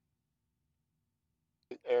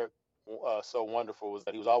Eric so wonderful was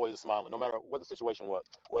that he was always smiling, no matter what the situation was.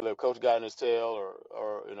 Whether Coach got in his tail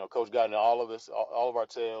or Coach got in all of our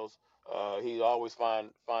tails, he always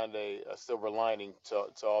find a silver lining to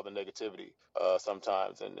all the negativity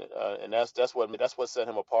sometimes, and that's what set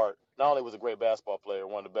him apart. Not only was he a great basketball player,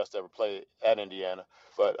 one of the best ever played at Indiana,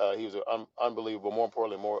 but he was an unbelievable, more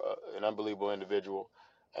importantly, an unbelievable individual,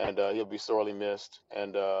 and he'll be sorely missed.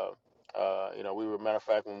 And we were, matter of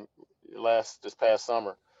fact, when this past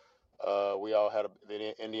summer, we all had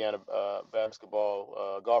the Indiana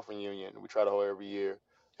basketball golf reunion. We try to hold every year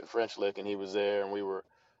in French Lick, and he was there, and we were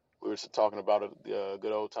just talking about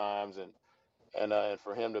good old times, and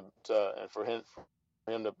for him to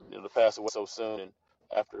pass away so soon, and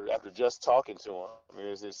after just talking to him, I mean,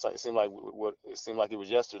 it seemed like it was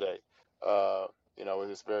yesterday.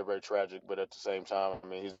 It's very, very tragic, but at the same time, I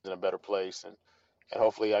mean, he's in a better place, and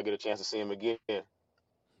hopefully I get a chance to see him again.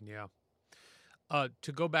 Yeah.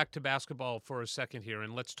 To go back to basketball for a second here,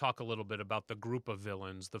 and let's talk a little bit about the group of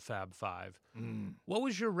villains, the Fab Five. What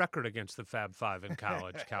was your record against the Fab Five in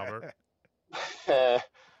college, Calbert?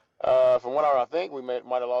 From what I think, we might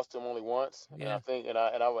have lost to him only once. Yeah. And I think,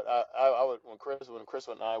 I would when Chris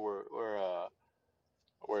and I were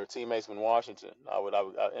teammates in Washington,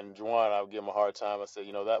 and Juwan, I would give him a hard time. I said,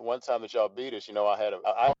 that one time that y'all beat us,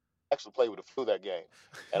 I actually played with the flu that game,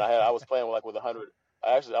 and I was playing with 100.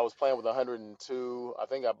 I was playing with 102. I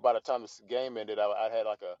think by the time this game ended, I had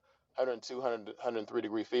like a 102, 103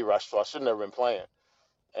 degree fever. So I shouldn't have been playing.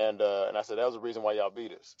 And I said that was the reason why y'all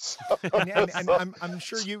beat us. and I'm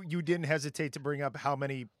sure you didn't hesitate to bring up how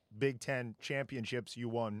many Big Ten championships you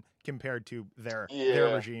won compared to their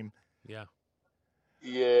regime. Yeah.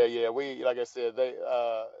 Yeah. We, like I said,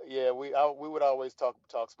 we would always talk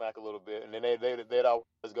smack a little bit, and then they'd always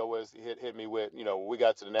go hit me with, we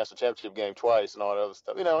got to the national championship game twice and all that other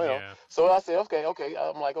stuff, Yeah. So I said, okay.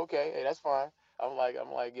 I'm like, okay, hey, that's fine. I'm like,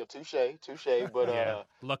 touche. But yeah.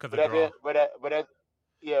 Luck of the draw. But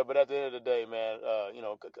at the end of the day, man, I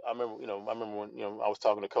remember when I was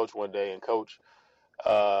talking to Coach one day, and Coach,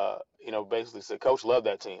 basically said Coach loved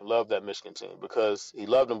that team, loved that Michigan team, because he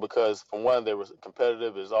loved them because, for one, they were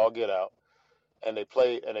competitive as all get out, and they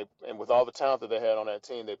played, and with all the talent that they had on that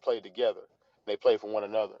team, they played together. They played for one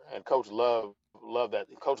another, and Coach loved that.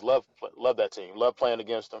 Coach loved that team, loved playing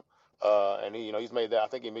against them, and he's made that. I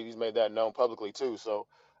think he's made that known publicly too. So,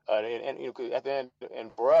 at the end,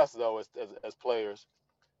 and for us though, as players,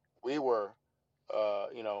 we were.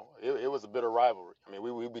 It was a bitter rivalry. I mean,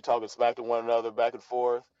 we'd be talking smack to one another back and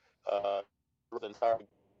forth the entire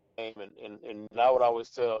game. And I would always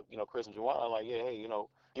tell, Chris and Juwan, I'm like, yeah, hey,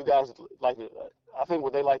 you guys like to, I think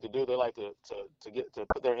what they like to do, they like to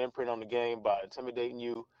put their imprint on the game by intimidating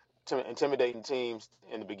teams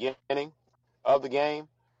in the beginning of the game.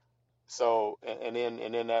 So, and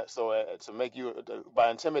then that, so to make you, by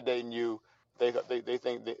intimidating you, they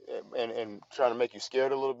think that, and trying to make you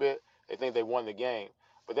scared a little bit, they think they won the game,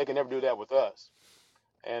 but they can never do that with us.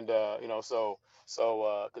 And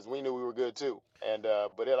because we knew we were good too. And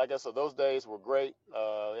but yeah, like I said, those days were great.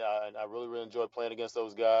 I really enjoyed playing against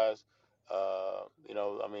those guys. And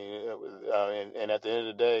at the end of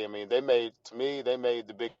the day, I mean, they made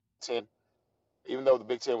the Big Ten, even though the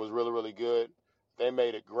Big Ten was really, really good, they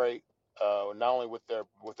made it great. Not only with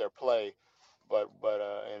their play, but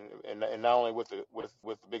not only with the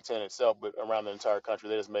Big Ten itself, but around the entire country.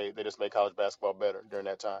 They just made college basketball better during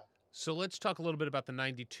that time. So let's talk a little bit about the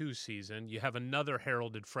 '92 season. You have another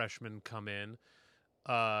heralded freshman come in.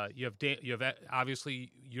 You have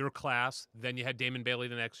obviously your class. Then you had Damon Bailey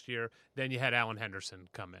the next year. Then you had Alan Henderson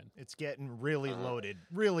come in. It's getting really loaded,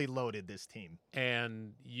 this team.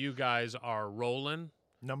 And you guys are rolling.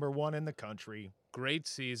 Number one in the country. Great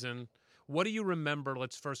season. What do you remember?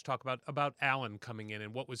 Let's first talk about Alan coming in,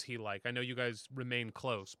 and what was he like? I know you guys remain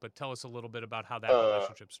close, but tell us a little bit about how that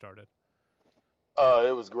relationship started.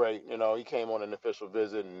 It was great. He came on an official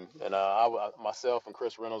visit, and myself and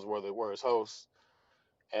Chris Reynolds were his hosts.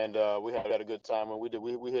 and we had a good time. And we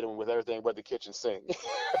hit him with everything but the kitchen sink.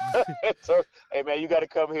 So, hey man, you got to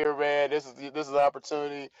come here, man. This is an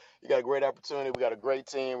opportunity. You got a great opportunity. We got a great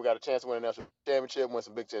team. We got a chance to win a national championship, win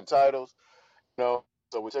some Big Ten titles. So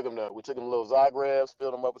we took him to little Zagreb's,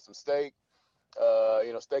 filled him up with some steak.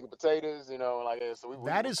 Steak and potatoes, like so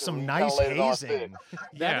That is some we kind of nice laid it on thick. hazing.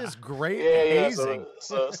 That is great Yeah. hazing.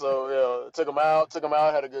 So took him out,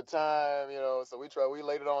 had a good time, So we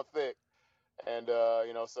laid it on thick, and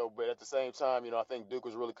but at the same time, I think Duke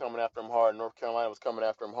was really coming after him hard. North Carolina was coming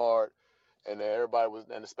after him hard, and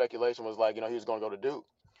the speculation was like, he was going to go to Duke,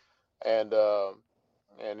 and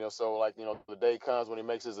so like the day comes when he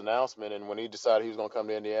makes his announcement, and when he decided he was going to come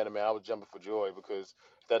to Indiana, man, I was jumping for joy because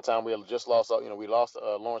at that time we had just lost, we lost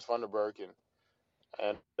Lawrence Funderburk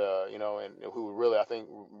and who really I think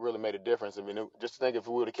really made a difference. I mean, just think if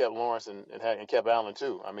we would have kept Lawrence and kept Allen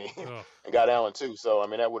too. I mean, and got Allen too. So I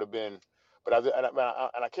mean that would have been. But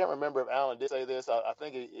I can't remember if Allen did say this. I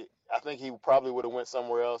think he probably would have went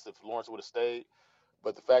somewhere else if Lawrence would have stayed.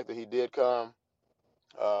 But the fact that he did come,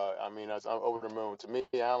 I'm over the moon. To me,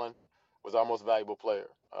 Allen was our most valuable player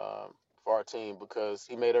for our team because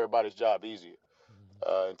he made everybody's job easier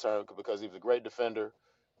because he was a great defender,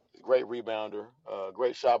 great rebounder,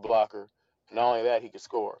 great shot blocker, and not only that, he could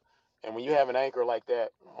score. And when you have an anchor like that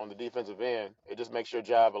on the defensive end, it just makes your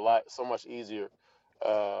job so much easier.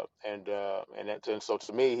 So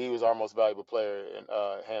to me, he was our most valuable player,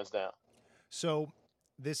 hands down. So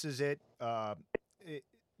this is it.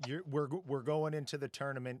 We're going into the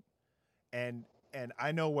tournament, and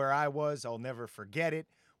I know where I was. I'll never forget it.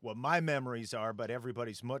 What my memories are, but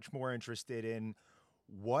everybody's much more interested in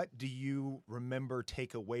what do you remember,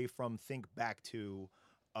 take away from, think back to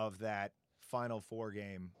of that Final Four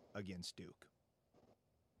game against Duke.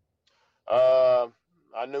 I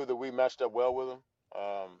knew that we matched up well with them,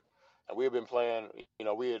 and we had been playing.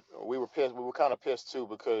 We were pissed. We were kind of pissed too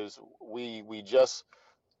because we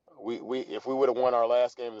if we would have won our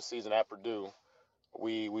last game of the season at Purdue,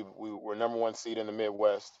 we were number one seed in the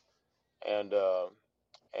Midwest, but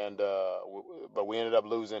we ended up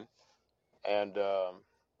losing, and I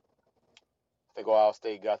think Ohio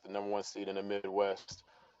State got the number one seed in the Midwest,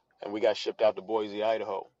 and we got shipped out to Boise,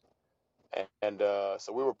 Idaho, and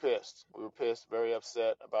so we were pissed. We were pissed, very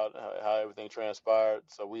upset about how everything transpired.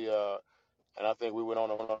 So and I think we went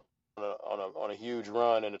on a huge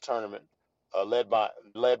run in the tournament. Led by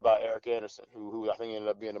Eric Anderson, who I think ended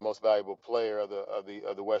up being the most valuable player of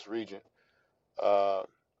the West region. Then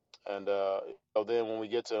when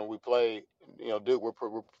we play, Duke,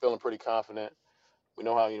 we're feeling pretty confident. We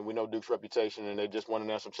know Duke's reputation, and they just won a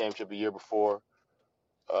national championship a year before.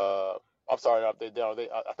 I'm sorry, I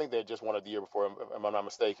think they had just won it the year before, if I'm not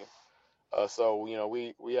mistaken. So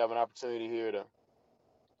we have an opportunity here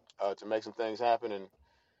to make some things happen,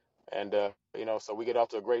 and so we get off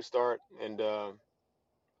to a great start, and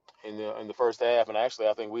in the first half, and actually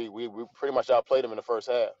I think we pretty much outplayed them in the first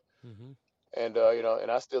half. Mm-hmm. And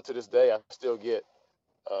and I still to this day I still get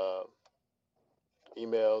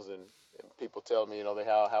emails and people tell me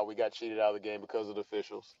how we got cheated out of the game because of the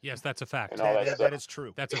officials. Yes, that's a fact. And all that That is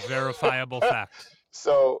true. That's a verifiable fact.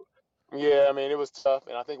 So yeah, I mean it was tough,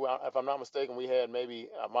 and I think if I'm not mistaken, we had maybe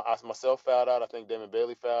myself fouled out. I think Damon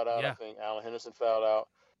Bailey fouled out. Yeah. I think Alan Henderson fouled out.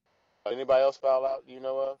 Anybody else foul out? Do you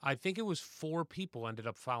know of? I think it was 4 people ended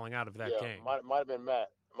up fouling out of that game. Might have been Matt.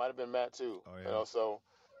 Might have been Matt too. Oh, yeah.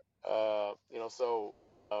 So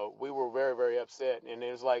we were very, very upset, and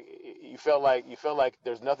it was like you felt like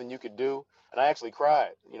there's nothing you could do. And I actually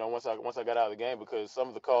cried, once I got out of the game because some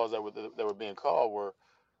of the calls that were being called were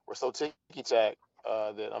so ticky-tack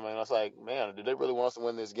that I was like, man, did they really want us to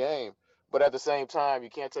win this game? But at the same time, you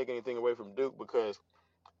can't take anything away from Duke because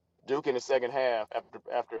Duke in the second half,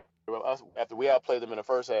 after we outplayed them in the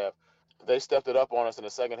first half, they stepped it up on us in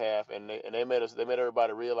the second half, and they made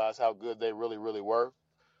everybody realize how good they really, really were.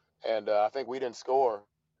 And I think we didn't score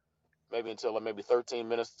until maybe 13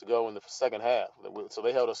 minutes to go in the second half. So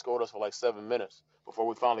they scored us for like 7 minutes before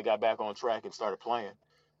we finally got back on track and started playing.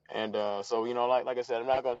 And so like I said, I'm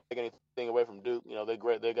not going to take anything away from Duke. They're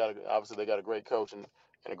great. They got a great coach and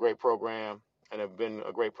a great program, and have been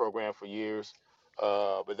a great program for years.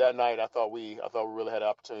 But that night, I thought we really had an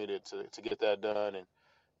opportunity to get that done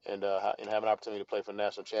and have an opportunity to play for the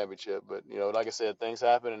national championship. But like I said, things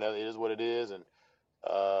happen, and it is what it is. And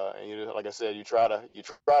like I said, you try to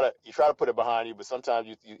put it behind you, but sometimes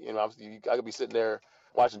I could be sitting there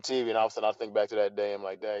watching TV, and all of a sudden I think back to that day. I'm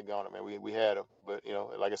like, daggone it, man, we had him. But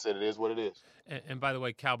like I said, it is what it is. And by the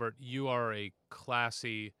way, CALBERT, you are a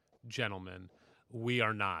classy gentleman. We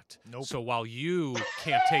are not. Nope. So while you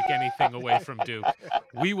can't take anything away from Duke,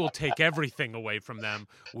 we will take everything away from them.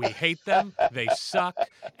 We hate them. They suck.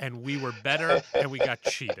 And we were better, and we got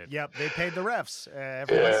cheated. Yep, they paid the refs. Yeah,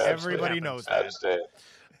 Everybody knows I that. understand.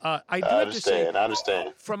 I do have to say, I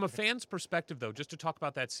understand. from a fan's perspective, though, just to talk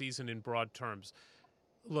about that season in broad terms,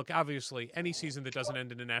 look, obviously, any season that doesn't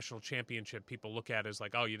end in a national championship, people look at as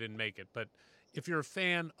like, oh, you didn't make it. But if you're a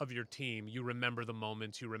fan of your team, you remember the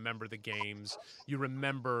moments, you remember the games, you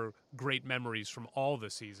remember great memories from all the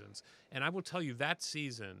seasons. And I will tell you, that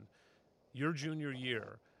season, your junior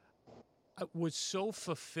year, was so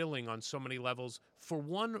fulfilling on so many levels. For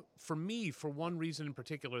me, for one reason in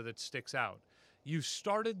particular that sticks out. You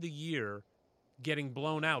started the year getting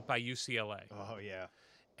blown out by UCLA. Oh, yeah.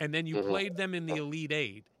 And then you played them in the Elite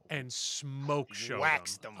Eight and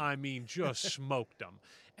Waxed them. I mean, just smoked them.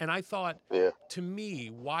 And I thought, to me,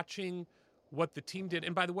 watching what the team did,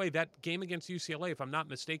 and by the way, that game against UCLA, if I'm not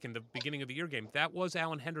mistaken, the beginning of the year game, that was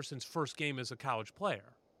Alan Henderson's first game as a college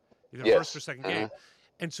player, either first or second game.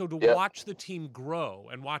 And so to watch the team grow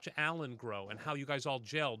and watch Alan grow and how you guys all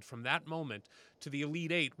gelled from that moment to the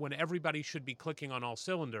Elite Eight when everybody should be clicking on all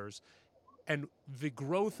cylinders, and the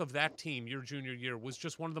growth of that team your junior year was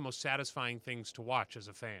just one of the most satisfying things to watch as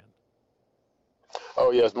a fan.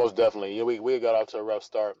 Oh, yes, most definitely. Yeah, we got off to a rough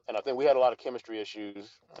start. And I think we had a lot of chemistry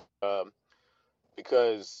issues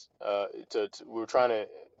because we were trying to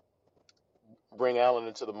bring Alan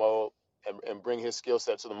into the mold and bring his skill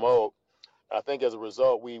set to the mold. And I think as a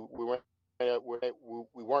result, we weren't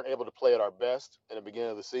able to play at our best in the beginning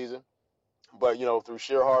of the season. But, through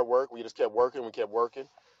sheer hard work, we just kept working. We kept working.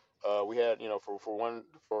 We had,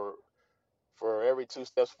 for every 2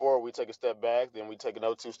 steps forward, we take a step back. Then we take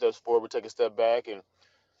another 2 steps forward. We take a step back, and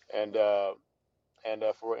so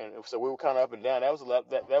we were kind of up and down. That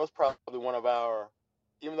was probably one of our,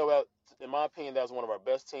 even though in my opinion that was one of our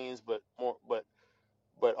best teams, but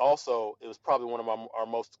also it was probably one of our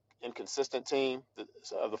most inconsistent team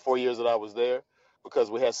of the 4 years that I was there,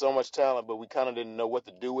 because we had so much talent, but we kind of didn't know what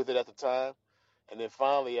to do with it at the time. And then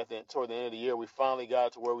finally, toward the end of the year, we finally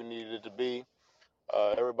got to where we needed it to be.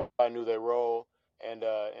 Everybody knew their role, and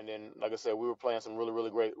then, like I said, we were playing some really, really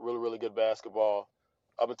great, really, really good basketball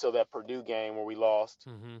up until that Purdue game where we lost.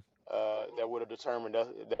 That would have determined us,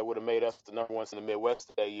 that would have made us the number 1 in the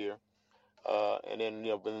Midwest that year. And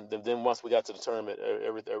then once we got to the tournament,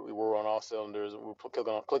 we were on all cylinders. We were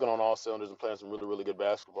clicking on all cylinders and playing some really, really good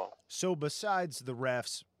basketball. So besides the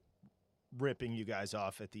refs ripping you guys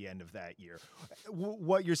off at the end of that year,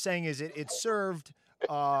 what you're saying is it served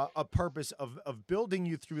a purpose of building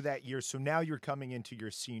you through that year. So now you're coming into your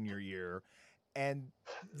senior year, and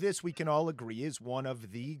this, we can all agree, is one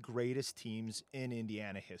of the greatest teams in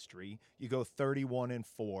Indiana history. You go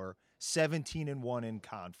 31-4, 17-1 in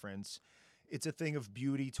conference. It's a thing of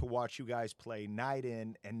beauty to watch you guys play night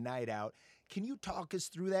in and night out. Can you talk us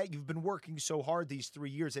through that? You've been working so hard these 3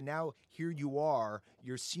 years, and now here you are,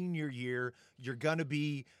 your senior year. You're going to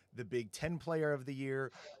be the Big Ten Player of the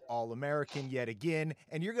Year, All-American yet again,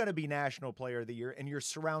 and you're going to be National Player of the Year, and you're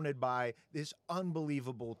surrounded by this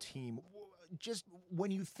unbelievable team. Just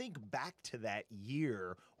when you think back to that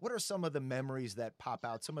year, what are some of the memories that pop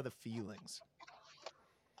out, some of the feelings?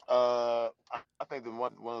 I think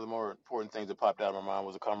one of the more important things that popped out of my mind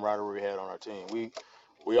was the camaraderie we had on our team.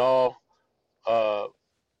 We all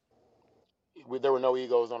there were no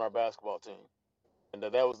egos on our basketball team, and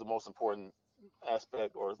that was the most important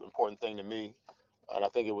aspect, or the important thing to me, and I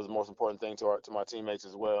think it was the most important thing to my teammates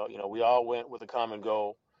as well. We all went with a common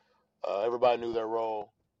goal. Everybody knew their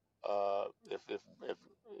role. If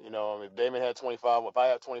Damon had 25, if I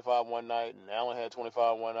had 25 one night and Alan had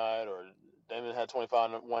 25 one night, or Damon had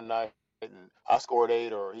 25 one night and I scored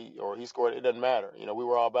 8, or he scored, it doesn't matter. We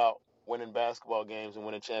were all about winning basketball games and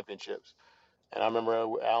winning championships. And I remember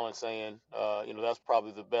Alan saying, that's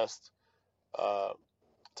probably the best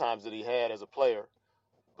times that he had as a player,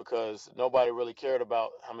 because nobody really cared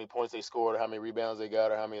about how many points they scored or how many rebounds they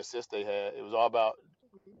got or how many assists they had. It was all about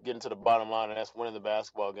getting to the bottom line, and that's winning the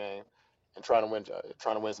basketball game and trying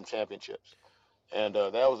to win some championships. And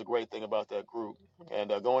that was a great thing about that group.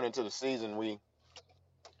 And going into the season, we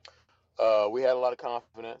had a lot of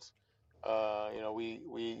confidence. We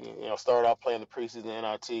started off playing the preseason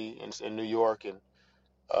NIT in New York, and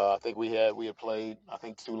I think we had played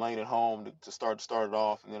Tulane at home to start it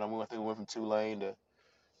off, and then we went from Tulane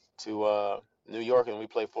to New York, and we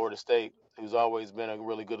played Florida State, who's always been a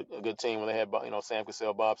really good team when they had Sam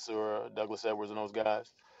Cassell, Bob Sewer, Douglas Edwards, and those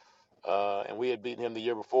guys. And we had beaten him the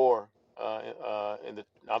year before.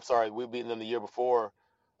 We beaten them the year before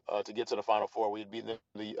to get to the Final Four. We had beaten them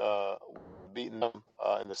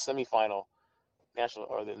in the semifinal national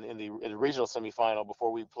or in the regional semifinal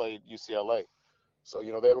before we played UCLA. So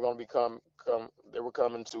they were going to they were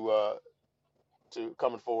coming to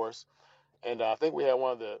coming for us, and I think we had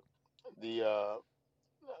one of the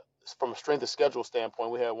from a strength of schedule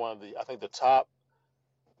standpoint, we had one of the top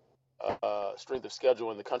strength of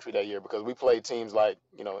schedule in the country that year, because we played teams like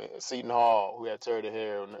Seton Hall, who had Terry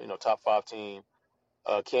DeHare, top 5 team,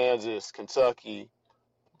 Kansas, Kentucky,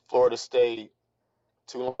 Florida State,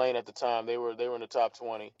 Tulane at the time. They were in the top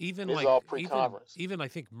 20. Even this like is all pre-conference. Even I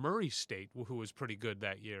think Murray State, who was pretty good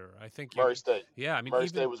that year. I think Murray State. Yeah, I mean Murray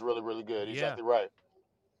State was really, really good. Yeah. Exactly right.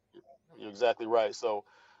 You're exactly right. So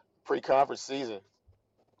pre-conference season,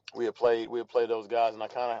 we had played those guys, and I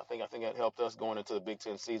think it helped us going into the Big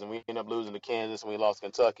Ten season. We ended up losing to Kansas, and we lost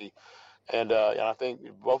Kentucky, and I think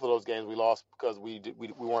both of those games we lost because we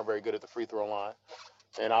weren't very good at the free throw line,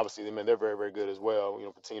 and obviously they're very, very good as well.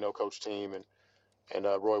 Patino coached team, and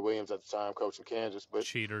Roy Williams at the time coaching Kansas, but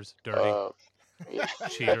cheaters, dirty.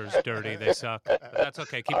 Cheaters, dirty. They suck. But that's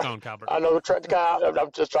okay. Keep going, CALBERT. I know. I'm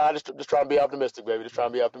just trying to be optimistic, baby. Just trying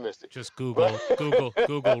to be optimistic. Just Google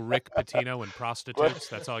Rick Pitino and prostitutes.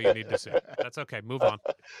 That's all you need to see. That's okay. Move on.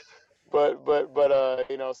 But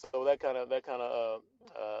so that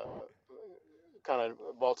kind of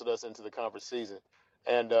vaulted us into the conference season,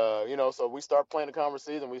 and so we start playing the conference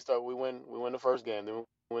season. We win the first game, then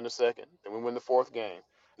we win the second, then we win the fourth game.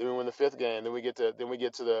 Then we win the fifth game. Then we get to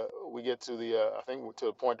the I think to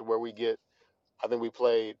the point to where we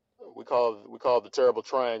played. We called the terrible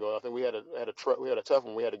triangle. I think we had a tough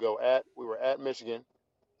one. We were at Michigan,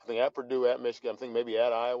 I think at Purdue, at Michigan, I think maybe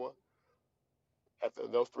at Iowa.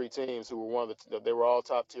 Those 3 teams who were they were all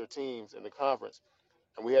top tier teams in the conference,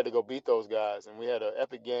 and we had to go beat those guys. And we had an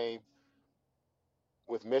epic game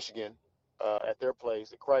with Michigan at their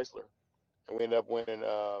place at Chrysler, and we ended up winning.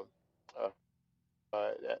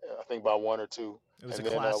 I think by 1 or 2. It was and a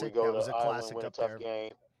then, classic. We go that was to a Iowa classic and win up a tough there.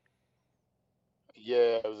 game.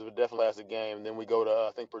 Yeah, it was a definitely classic game. And then we go to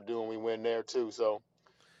I think Purdue and we win there too. So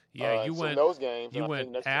yeah, you so went those games. You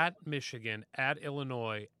went at Michigan, at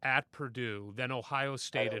Illinois, at Purdue, then Ohio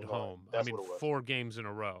State at home. That's I mean, 4 games in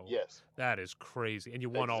a row. Yes, that is crazy, and you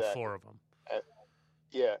won all 4 of them.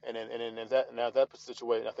 Yeah, and then that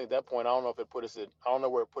situation. I think that point, I don't know if it put us in. I don't know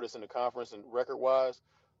where it put us in the conference and record wise,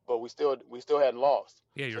 but we still hadn't lost.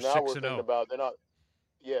 Yeah, you're so now 6-0. We're thinking about they're not.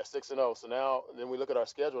 Yeah, 6-0. So now then we look at our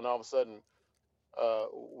schedule, and all of a sudden,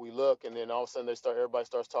 we look, and then all of a sudden everybody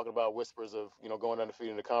starts talking about whispers of going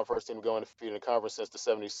undefeated in the conference. First team going undefeated in the conference since the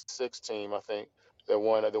 '76 team, I think, that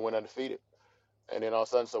went undefeated. And then all of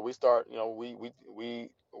a sudden, so we start, we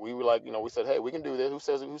were like, we said, hey, we can do this. Who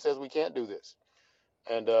says we can't do this?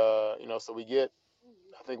 And so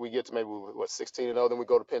I think we get to maybe 16-0. Then we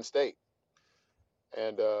go to Penn State,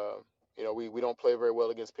 and we don't play very well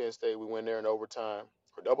against Penn State. We win there in overtime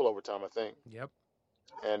or double overtime, I think. Yep.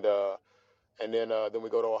 And then we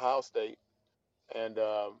go to Ohio State, and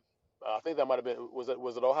I think that might have been was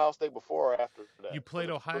it Ohio State before or after that? You played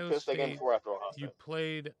Ohio Penn State game before or after Ohio State? You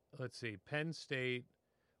played. Let's see, Penn State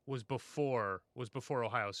was before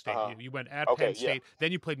Ohio State. You went at Penn State.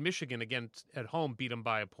 Then you played Michigan again at home, beat them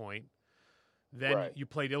by a point. Then you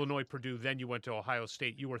played Illinois, Purdue. Then you went to Ohio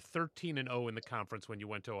State. You were 13-0 in the conference when you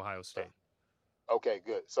went to Ohio State. Okay,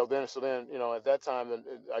 good. So then at that time,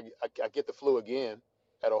 I get the flu again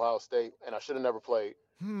at Ohio State, and I should have never played.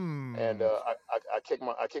 And I kick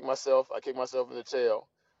myself in the tail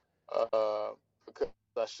because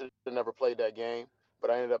I should have never played that game. But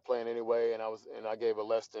I ended up playing anyway, and I gave a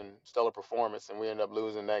less than stellar performance, and we ended up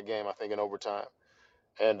losing that game, I think, in overtime.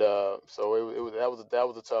 And so that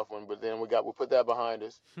was a tough one. But then we put that behind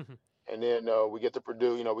us, and then we get to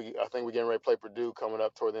Purdue. I think we're getting ready to play Purdue coming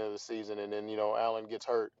up toward the end of the season, and then Allen gets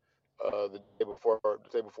hurt the day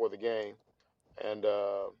before the game, and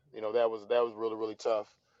that was really, really tough.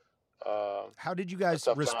 How did you guys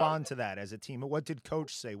respond to that as a team? What did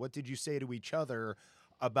Coach say? What did you say to each other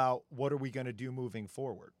about what are we going to do moving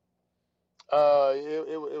forward?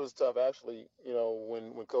 It was tough actually.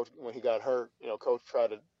 When he got hurt, Coach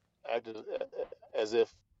tried to act as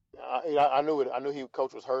if I knew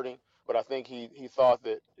Coach was hurting, but I think he thought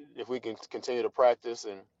that if we can continue to practice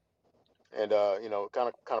and kind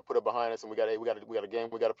of put it behind us, and we got a game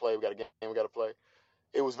we got to play,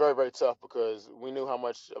 It was very, very tough because we knew how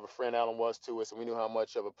much of a friend Allen was to us, and we knew how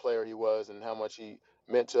much of a player he was and how much he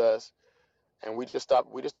meant to us. And we just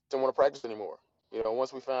stopped. We just didn't want to practice anymore.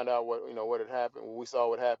 Once we found out what had happened, when we saw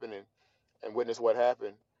what happened and witnessed what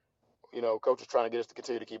happened, Coach was trying to get us to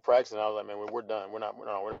continue to keep practicing. I was like, man, we're done. We're not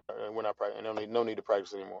practicing. No need to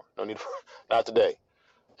practice anymore. No need, not today.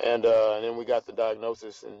 And then we got the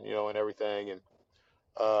diagnosis and and everything, and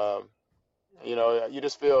You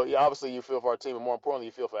just feel. Obviously, you feel for our team, but more importantly,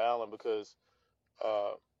 you feel for Allen because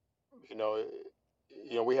uh, you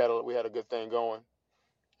know, we had a good thing going,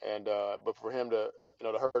 and but for him to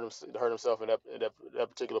hurt himself in that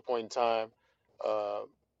particular point in time, uh,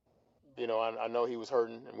 I know he was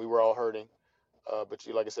hurting, and we were all hurting. But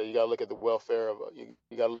like I said, you got to look at the welfare of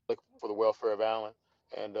you got to look for the welfare of Allen.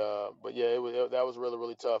 And but yeah, that was really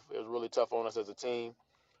really tough. It was really tough on us as a team.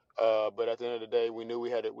 But at the end of the day, we knew we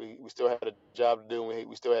still had a job to do, and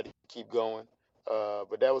we still had to keep going.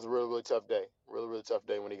 But that was a really really tough day, really really tough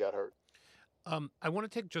day when he got hurt. I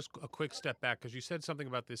want to take just a quick step back because you said something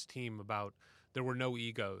about this team about there were no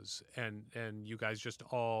egos and you guys just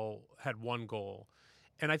all had one goal.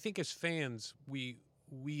 And I think as fans, we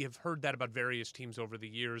have heard that about various teams over the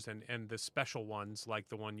years and the special ones like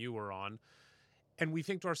the one you were on. And we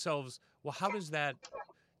think to ourselves, well, how does that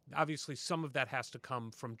obviously some of that has to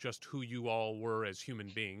come from just who you all were as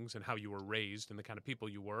human beings and how you were raised and the kind of people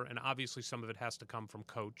you were, and obviously some of it has to come from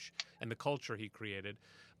coach and the culture he created.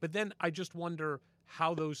 But then I just wonder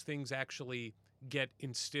how those things actually get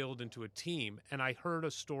instilled into a team. And I heard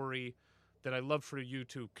a story that I'd love for you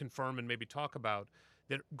to confirm and maybe talk about,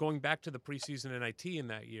 that going back to the preseason NIT in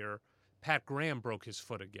that year, Pat Graham broke his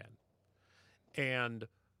foot again. And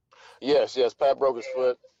Yes, Pat broke his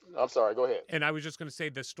foot. I'm sorry. Go ahead. And I was just going to say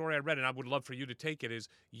the story I read, and I would love for you to take it, is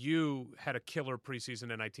you had a killer preseason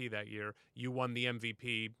NIT that year. You won the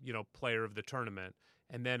MVP, player of the tournament.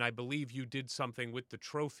 And then I believe you did something with the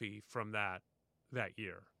trophy from that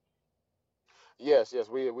year. Yes.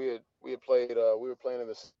 We had played. We were playing in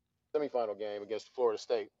the semifinal game against Florida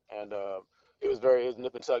State, and it was a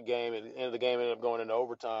nip and tuck game. At the end of the game, ended up going into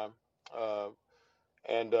overtime.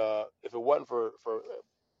 And if it wasn't for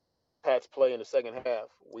Pat's play in the second half,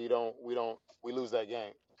 we lose that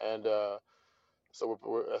game. And so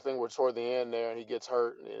I think we're toward the end there, and he gets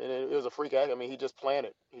hurt, and it was a freak act. I mean, he just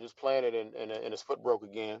planted, and his foot broke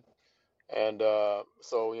again. And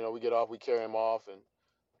so we get off, we carry him off,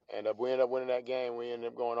 and we end up winning that game. We ended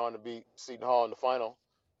up going on to beat Seton Hall in the final,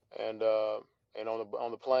 and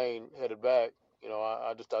on the plane headed back,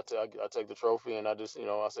 I take the trophy, and I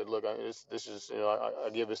said, look, this is I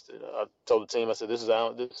give this. I told the team, I said, this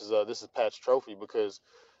is Pat's trophy because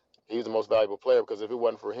he's the most valuable player. Because if it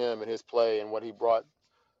wasn't for him and his play and what he brought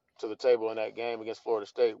to the table in that game against Florida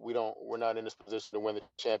State, we're not in this position to win the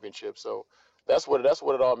championship. So that's what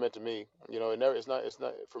it all meant to me. It's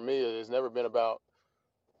not for me. It's never been about.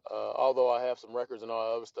 Although I have some records and all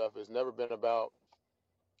that other stuff, it's never been about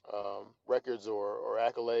records or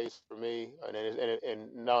accolades for me,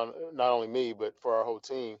 and not only me, but for our whole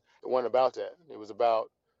team. It wasn't about that. It was about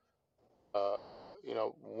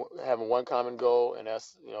having one common goal, and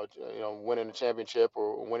that's winning the championship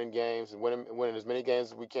or winning games and winning as many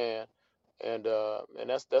games as we can, and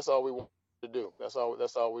that's all we wanted to do. That's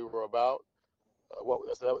all we were about.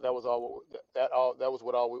 That was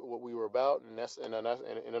what we were about, and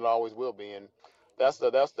it always will be. And that's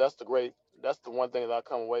the one thing that I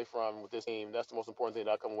come away from with this team. That's the most important thing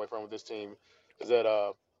that I come away from with this team, is that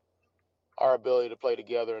our ability to play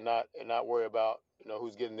together and not worry about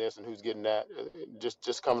who's getting this and who's getting that.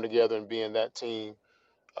 Just coming together and being that team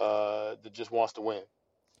that just wants to win.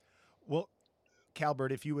 Well,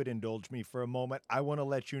 CALBERT, if you would indulge me for a moment, I want to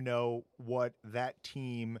let you know what that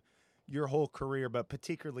team, your whole career, but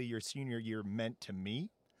particularly your senior year, meant to me.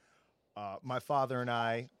 My father and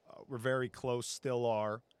I were very close, still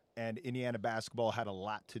are, and Indiana basketball had a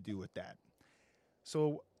lot to do with that.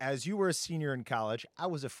 So as you were a senior in college, I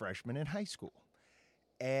was a freshman in high school.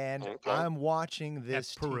 And Okay. I'm watching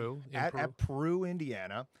this At Peru, team at Peru,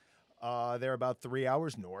 Indiana. They're about 3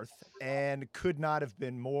 hours north, and could not have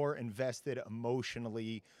been more invested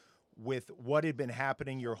emotionally with what had been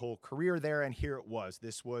happening your whole career there. And here it was.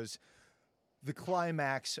 This was the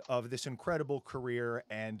climax of this incredible career.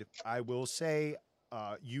 And I will say,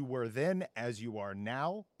 you were then, as you are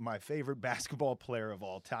now, my favorite basketball player of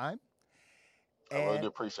all time. I really do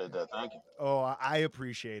appreciate that. Thank you. Oh, I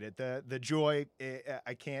appreciate it. The joy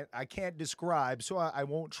I can't describe, so I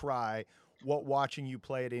won't try what watching you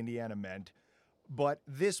play at Indiana meant. But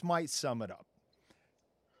this might sum it up.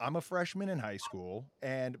 I'm a freshman in high school,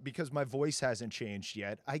 and because my voice hasn't changed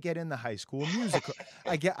yet, I get in the high school musical.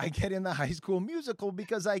 I get in the high school musical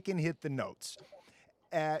because I can hit the notes.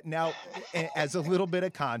 Now, as a little bit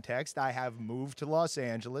of context, I have moved to Los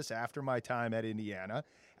Angeles after my time at Indiana,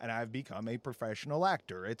 and I've become a professional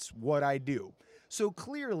actor. It's what I do. So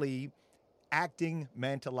clearly, acting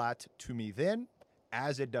meant a lot to me then,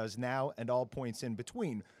 as it does now, and all points in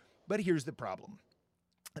between. But here's the problem.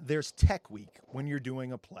 there's tech week when you're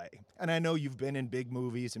doing a play. And I know you've been in big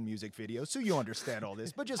movies and music videos, so you understand all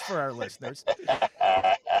this, but just for our listeners.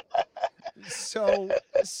 So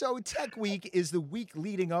tech week is the week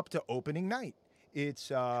leading up to opening night. It's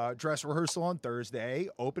dress rehearsal on Thursday,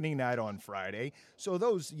 opening night on Friday. So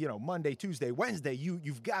those, Monday, Tuesday, Wednesday,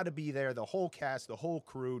 you've got to be there, the whole cast, the whole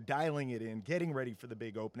crew, dialing it in, getting ready for the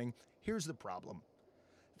big opening. Here's the problem.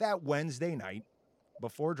 That Wednesday night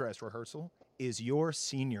before dress rehearsal is your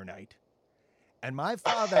senior night. And my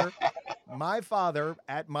father,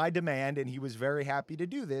 at my demand, and he was very happy to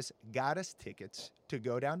do this, got us tickets to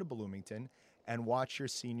go down to Bloomington and watch your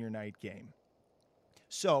senior night game.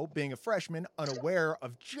 So, being a freshman, unaware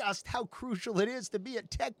of just how crucial it is to be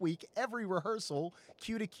at Tech Week every rehearsal,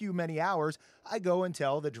 cue to cue many hours, I go and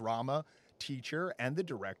tell the drama teacher and the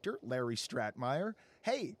director, Larry Stratmeyer,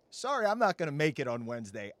 hey, sorry, I'm not going to make it on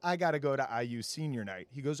Wednesday. I got to go to IU senior night.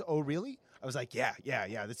 He goes, oh, really? I was like, yeah,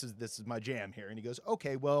 this is my jam here. And he goes,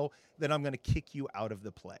 okay, well, then I'm going to kick you out of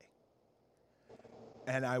the play.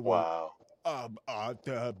 And I went, Wow.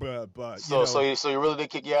 So you really did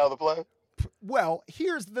kick you out of the play? Well,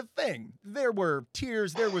 here's the thing. There were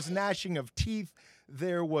tears, there was gnashing of teeth,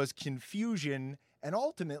 there was confusion, and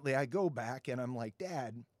ultimately I go back and I'm like,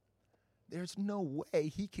 Dad, there's no way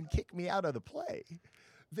he can kick me out of the play.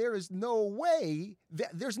 There is no way.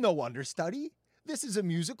 There's no understudy. This is a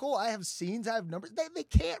musical. I have scenes, I have numbers. They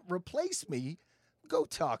can't replace me. Go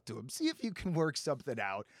talk to him. See if you can work something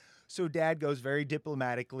out. So Dad goes very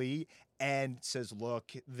diplomatically and says,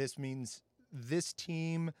 look, this means this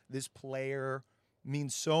team, this player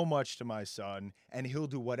means so much to my son, and he'll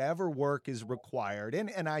do whatever work is required.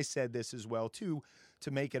 And I said this as well, too,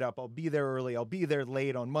 to make it up. I'll be there early. I'll be there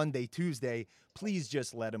late on Monday, Tuesday. Please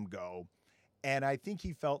just let him go. And I think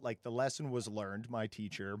he felt like the lesson was learned, my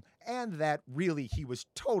teacher, and that really he was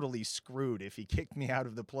totally screwed if he kicked me out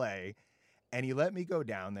of the play. And he let me go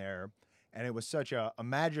down there. And it was such a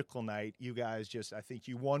magical night. You guys I think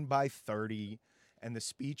you won by 30. And the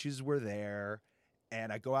speeches were there,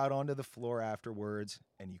 and I go out onto the floor afterwards,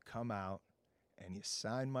 and you come out, and you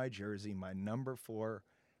sign my jersey, my number 4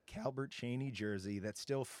 CALBERT CHEANEY jersey that's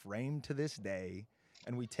still framed to this day,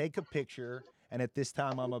 and we take a picture, and at this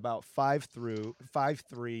time I'm about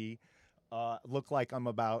 5'3", look like I'm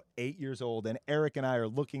about 8 years old, and Eric and I are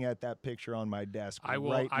looking at that picture on my desk I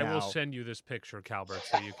will now. send you this picture, CALBERT,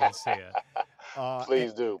 so you can see it.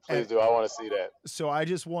 Please do. I want to see that. So I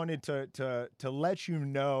just wanted to let you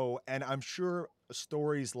know, and I'm sure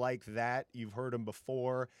stories like that, you've heard them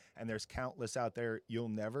before, and there's countless out there you'll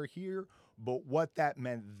never hear, but what that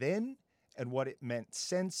meant then and what it meant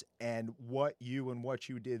since and what you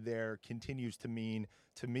did there continues to mean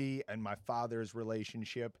to me and my father's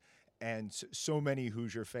relationship and so many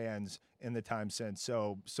Hoosier fans in the time since.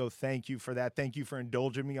 So thank you for that. Thank you for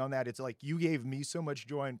indulging me on that. It's like you gave me so much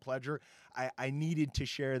joy and pleasure. I needed to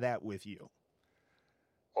share that with you.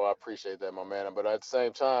 Well, I appreciate that, my man. But at the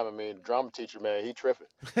same time, I mean, drama teacher, man, he tripping.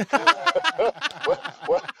 Well,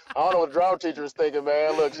 I don't know what the drama teacher is thinking,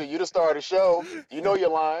 man. Look, see, you the star of the show. You know your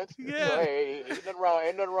lines. Yeah. So, hey, ain't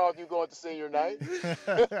nothing wrong with you going to senior night.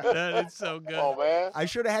 That is so good. Oh, man. I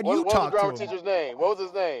should have had you talk to him. What was the drama teacher's name? What was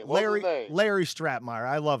his name? Larry Stratmeyer.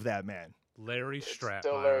 I love that man. Larry Stratmeyer.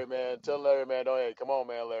 Tell Larry, man. Hey, come on,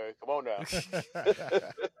 man, Larry. Come on now.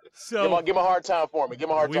 So give him a hard time for me.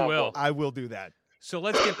 I will do that. So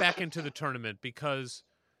let's get back into the tournament because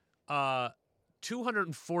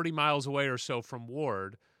 240 miles away or so from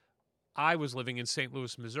Ward, I was living in St.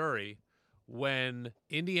 Louis, Missouri, when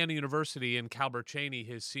Indiana University and CALBERT CHEANEY,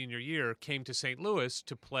 his senior year, came to St. Louis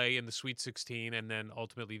to play in the Sweet 16 and then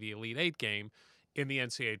ultimately the Elite 8 game in the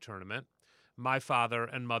NCAA tournament. My father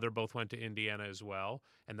and mother both went to Indiana as well,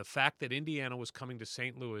 and the fact that Indiana was coming to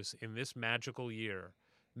St. Louis in this magical year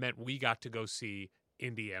meant we got to go see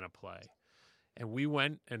Indiana play. And we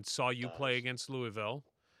went and saw you play against Louisville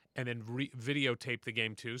and then videotaped the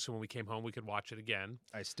game too, so when we came home we could watch it again.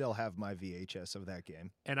 I still have my VHS of that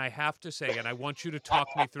game. And I have to say, and I want you to talk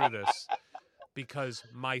me through this, because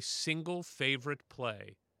my single favorite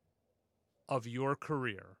play of your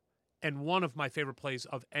career, and one of my favorite plays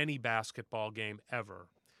of any basketball game ever,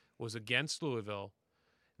 was against Louisville.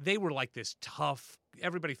 They were like this tough,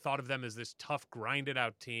 everybody thought of them as this tough,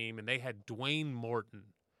 grinded-out team, and they had Dwayne Morton.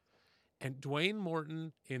 And Dwayne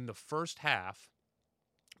Morton in the first half,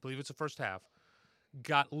 I believe it's the first half,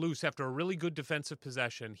 got loose after a really good defensive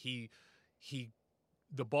possession.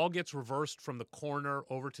 The ball gets reversed from the corner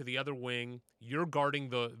over to the other wing. You're guarding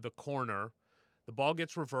the corner. The ball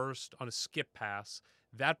gets reversed on a skip pass.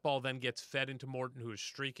 That ball then gets fed into Morton, who is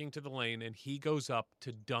streaking to the lane, and he goes up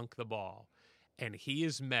to dunk the ball. and he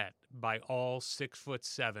is met by all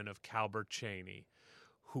 6'7" of CALBERT CHEANEY,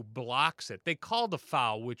 who blocks it. They called a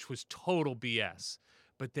foul, which was total BS.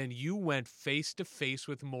 But then you went face to face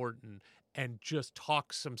with Morton and just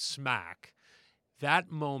talked some smack.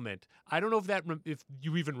 That moment, I don't know if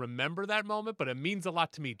you even remember that moment, but it means a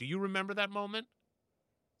lot to me. Do you remember that moment?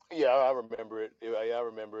 Yeah, I remember it. Yeah, I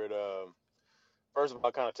remember it. First of all,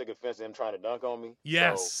 I kind of took offense to him trying to dunk on me.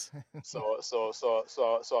 Yes. So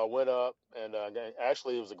I went up, and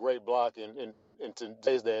actually, it was a great block. In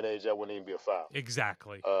today's day and age, that wouldn't even be a foul.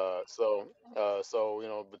 Exactly. But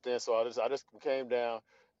then I just came down,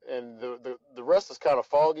 and the rest is kind of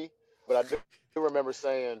foggy. But I do remember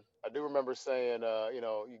saying,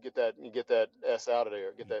 you get that S out of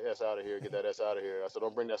there, get that S out of here, get that S out of here. I said,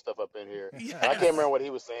 don't bring that stuff up in here. Yes. And I can't remember what he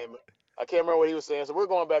was saying. So we're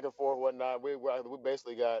going back and forth, whatnot. We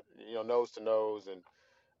basically got nose to nose, and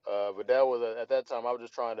but that was at that time I was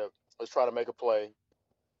trying to make a play.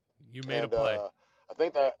 You made a play. I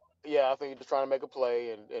think you're just trying to make a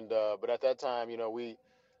play, but at that time, we,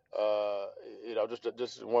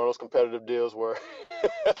 just one of those competitive deals where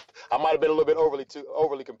I might have been a little bit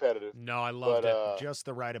overly competitive. No, I loved it. Just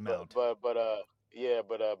the right amount. But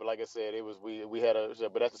like I said, it was we had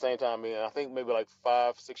but at the same time, I think maybe like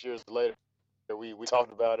 5-6 years later, we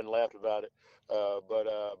talked about it and laughed about it. But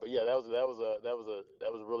yeah, that was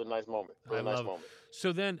a really nice moment.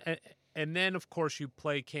 So then, and then of course you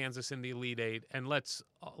play Kansas in the Elite Eight, and let's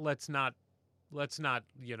not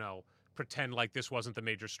pretend like this wasn't the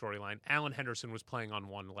major storyline. Alan Henderson was playing on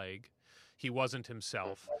one leg; he wasn't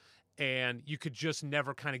himself, and you could just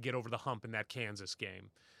never kind of get over the hump in that Kansas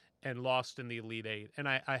game, and lost in the Elite Eight. And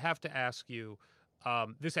I have to ask you.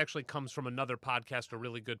 This actually comes from another podcast, a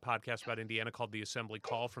really good podcast about Indiana called The Assembly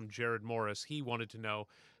Call from Jared Morris. He wanted to know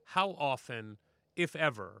how often, if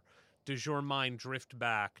ever, does your mind drift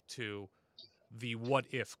back to the what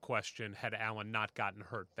if question had Allen not gotten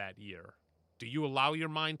hurt that year? Do you allow your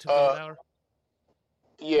mind to go there?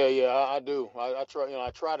 Yeah, I do. I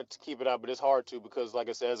try to keep it out, but it's hard to because, like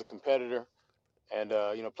I said, as a competitor and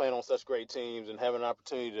playing on such great teams and having an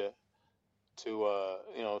opportunity to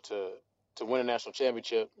win a national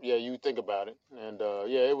championship, yeah, you think about it, and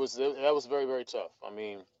that was very, very tough. I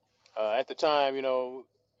mean, at the time,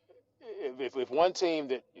 if one team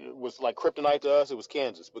that was like kryptonite to us, it was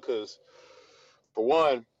Kansas because, for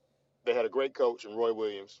one, they had a great coach in Roy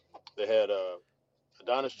Williams. They had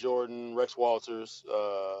Adonis Jordan, Rex Walters,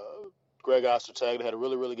 Greg Ostertag. They had a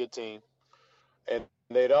really, really good team, and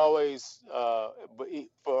they'd always,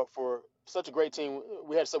 for such a great team,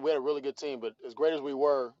 we had a really good team. But as great as we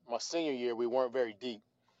were, my senior year, we weren't very deep.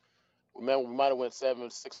 We might have went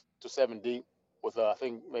 6 to 7 deep with I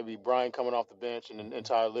think maybe Brian coming off the bench and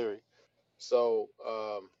Ty Leary. So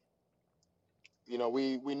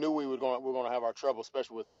we knew we were going to have our trouble,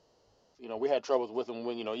 especially with we had troubles with them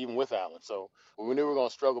when even with Allen. So we knew we were going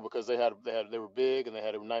to struggle because they were big and they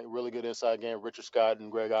had a really good inside game. Richard Scott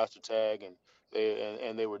and Greg Ostertag,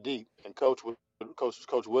 and they were deep. And Coach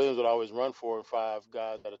Williams would always run 4 and 5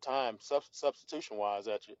 guys at a time, substitution wise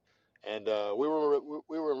at you. And we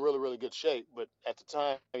were in really, really good shape. But at the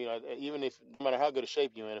time, even if no matter how good a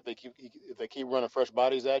shape you're in, if they keep running fresh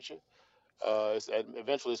bodies at you,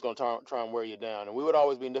 eventually it's going to try and wear you down. And we would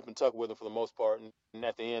always be nip and tuck with them for the most part. And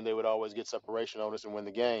at the end, they would always get separation on us and win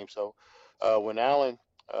the game. So when Allen,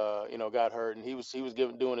 got hurt and he was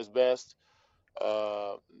doing his best, he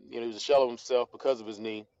was a shell of himself because of his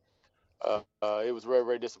knee. It was very,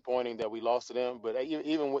 very disappointing that we lost to them. But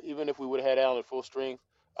even if we would have had Allen at full strength,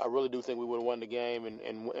 I really do think we would have won the game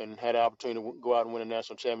and had an opportunity to go out and win a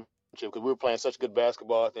national championship because we were playing such good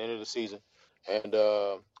basketball at the end of the season. And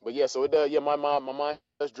but yeah, so it does. Yeah, my mind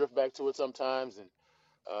does drift back to it sometimes, and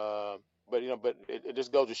but it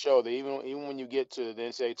just goes to show that even when you get to the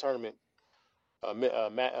NCAA tournament,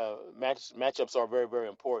 matchups are very, very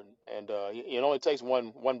important, and it only takes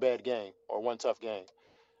one bad game or one tough game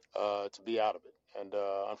to be out of it. And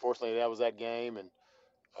unfortunately, that was that game. And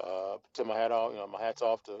tip my hats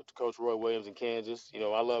off to Coach Roy Williams in Kansas.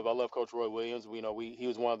 I love Coach Roy Williams. He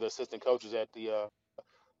was one of the assistant coaches at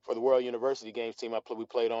for the World University Games team we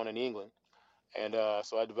played on in England, and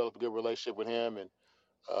so I developed a good relationship with him. And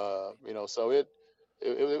so it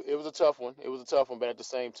was a tough one. It was a tough one, but at the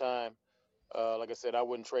same time, like I said, I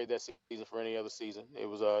wouldn't trade that season for any other season. It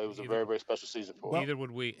was a very, very special season for us. Neither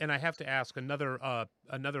would we. And I have to ask another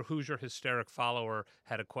Hoosier Hysteric follower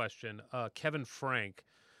had a question. Kevin Frank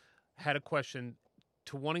had a question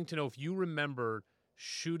wanting to know if you remember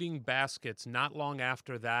shooting baskets not long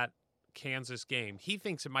after that Kansas game. He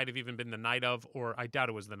thinks it might have even been the night of, or I doubt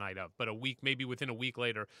it was the night of, but maybe within a week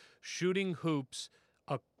later, shooting hoops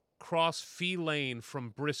cross Fee Lane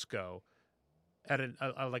from Briscoe at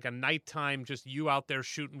like a nighttime, just you out there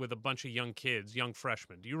shooting with a bunch of young kids, young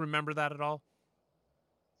freshmen. Do you remember that at all?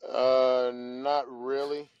 Not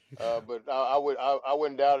really. But I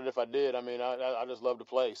wouldn't doubt it if I did. I mean, I just love to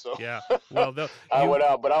play, so Yeah. Well, I went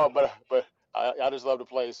out, but I just love to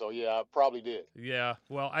play, so yeah, I probably did. Yeah.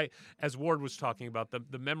 Well, as Ward was talking about,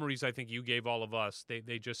 the memories I think you gave all of us,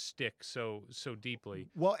 they just stick so deeply.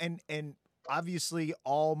 Well, and obviously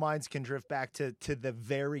all minds can drift back to the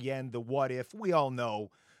very end, the what if. We all know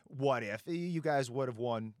what if. You guys would have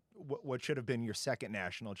won what should have been your second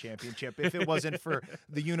national championship if it wasn't for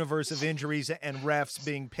the universe of injuries and refs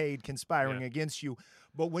being paid conspiring against you.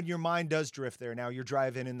 But when your mind does drift there, now you're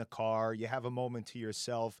driving in the car, you have a moment to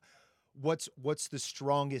yourself. What's the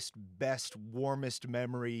strongest, best, warmest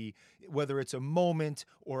memory, whether it's a moment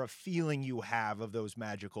or a feeling you have of those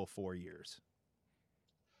magical 4 years?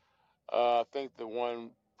 I think the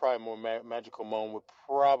one probably more magical moment would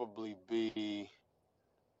probably be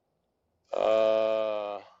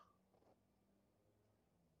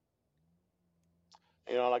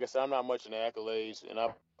like I said, I'm not much into accolades, and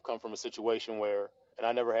I've come from a situation where, and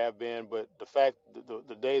I never have been, but the fact,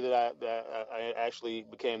 the day that I actually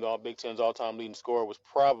became the Big Ten's all-time leading scorer was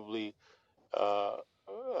probably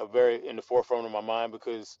very in the forefront of my mind,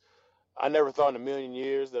 because I never thought in a million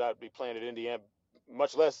years that I'd be playing at Indiana,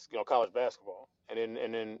 much less college basketball, and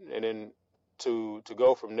then to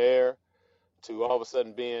go from there to all of a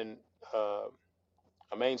sudden being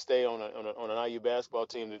a mainstay on an IU basketball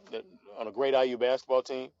team, on a great IU basketball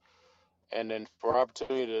team, and then for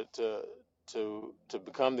opportunity to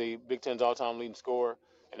become the Big Ten's all-time leading scorer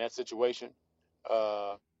in that situation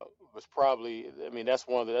was probably, I mean, that's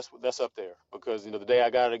that's up there, because the day I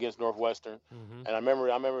got it against Northwestern, and I remember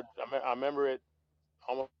it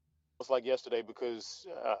almost like yesterday, because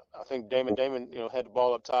I think Damon had the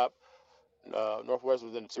ball up top. Northwestern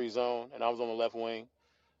was in the 3 zone, and I was on the left wing,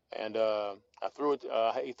 and I threw it.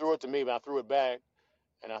 He threw it to me, but I threw it back,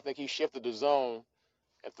 and I think he shifted the zone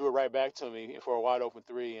and threw it right back to me for a wide open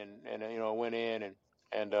 3, and went in, and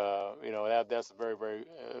that's a very, very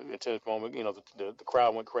intense moment. The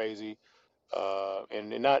crowd went crazy,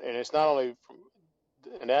 and it's not only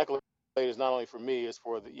an accolade is not only for me, it's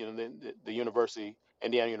for the university,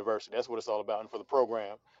 Indiana University. That's what it's all about, and for the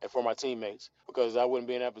program, and for my teammates, because I wouldn't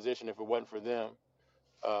be in that position if it wasn't for them.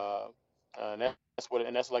 And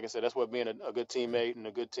that's like I said, that's what being a good teammate and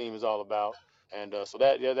a good team is all about. And so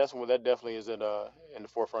that definitely is in the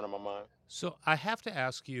forefront of my mind. So I have to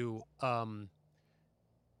ask you,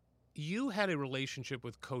 you had a relationship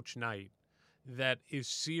with Coach Knight that is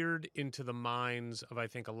seared into the minds of, I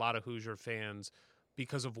think, a lot of Hoosier fans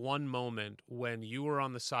because of one moment when you were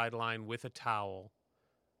on the sideline with a towel,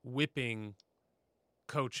 whipping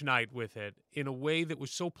Coach Knight with it in a way that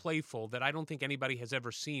was so playful that I don't think anybody has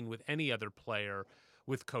ever seen with any other player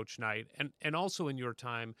with Coach Knight. And also in your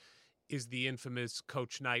time is the infamous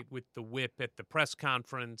Coach Knight with the whip at the press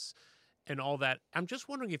conference and all that. I'm just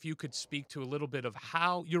wondering if you could speak to a little bit of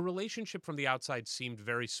how your relationship from the outside seemed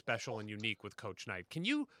very special and unique with Coach Knight. Can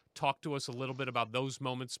you talk to us a little bit about those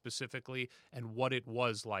moments specifically and what it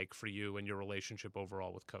was like for you and your relationship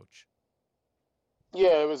overall with Coach?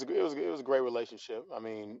 Yeah, it was a great relationship. I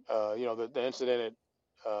mean, the incident at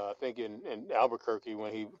I think in Albuquerque,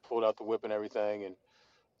 when he pulled out the whip and everything, and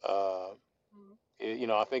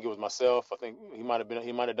I think it was myself. I think he might have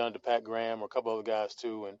done it to Pat Graham or a couple other guys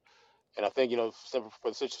too, and I think for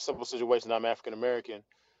the simple situation, I'm African American.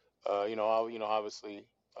 Obviously,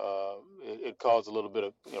 it caused a little bit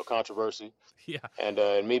of controversy. Yeah.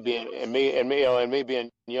 And me being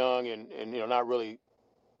young and not really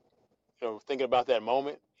thinking about that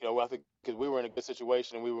moment. I think because we were in a good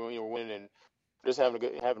situation and we were winning and just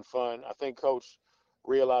having fun. I think Coach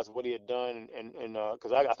realized what he had done, and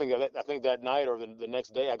because I think that night or the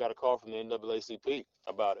next day I got a call from the NAACP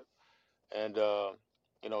about it, and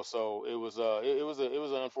so it was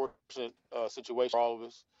an unfortunate situation for all of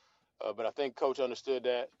us, but I think Coach understood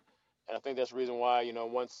that, and I think that's the reason why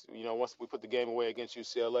once we put the game away against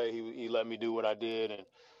UCLA, he let me do what I did, and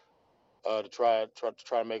to try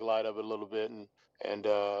to make light of it a little bit, and but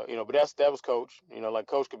that was Coach. Like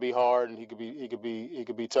Coach could be hard and he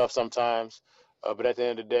could be tough sometimes, but at the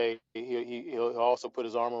end of the day, he'll also put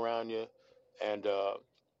his arm around you, and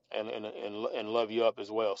love you up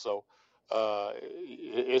as well. So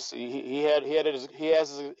he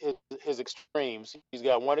has his extremes. He's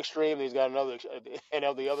got one extreme, and he's got another, and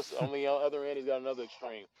on the other end, he's got another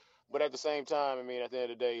extreme. But at the same time, I mean, at the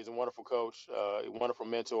end of the day, he's a wonderful coach, a wonderful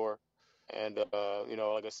mentor. And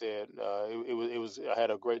like I said, I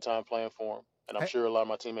had a great time playing for him, and I'm sure a lot of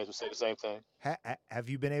my teammates would say the same thing. Have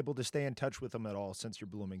you been able to stay in touch with him at all since your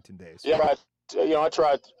Bloomington days? Yeah, right. I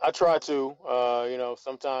try to.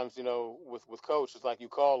 Sometimes, with coach, it's like you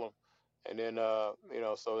call him, and then,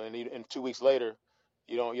 and 2 weeks later,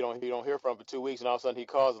 you don't hear from him for 2 weeks, and all of a sudden he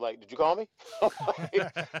calls like, "Did you call me?"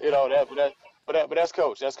 But that's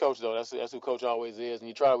coach. That's coach though. That's who coach always is. And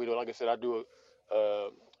you try. Like I said, I do it.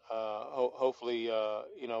 Hopefully, I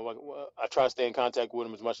try to stay in contact with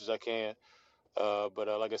him as much as I can. But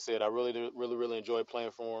like I said, I really enjoy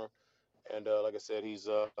playing for him. And like I said, he's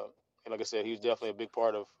definitely a big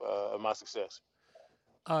part of my success.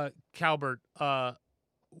 CALBERT,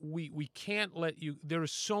 we can't let you. There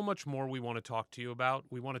is so much more we want to talk to you about.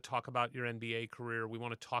 We want to talk about your NBA career. We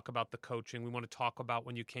want to talk about the coaching. We want to talk about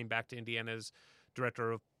when you came back to Indiana as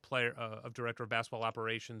director of basketball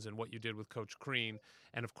operations and what you did with Coach Crean,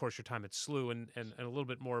 and of course your time at SLU, and a little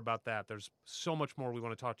bit more about that. There's so much more we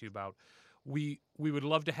want to talk to you about. We would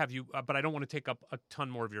love to have you, but I don't want to take up a ton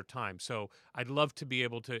more of your time. So I'd love to be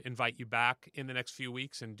able to invite you back in the next few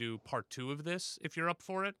weeks and do part 2 of this, if you're up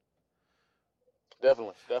for it.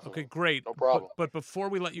 Definitely. Okay, great. No problem. But before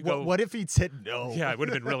we let you go, what if he'd said no? Yeah, it would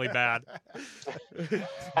have been really bad.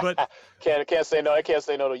 But can't say no. I can't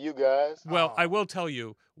say no to you guys. Well, I will tell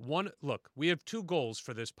you look, we have 2 goals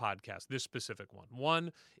for this podcast, this specific one.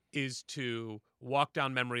 One is to walk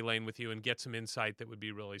down memory lane with you and get some insight that would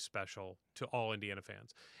be really special to all Indiana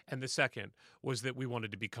fans. And the second was that we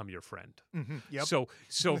wanted to become your friend. Mm-hmm, yep. So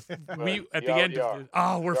we at You the end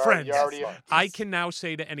already we're friends. You already are. I can now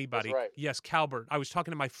say to anybody, That's right. yes, CALBERT. I was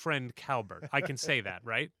talking to my friend CALBERT. I can say that,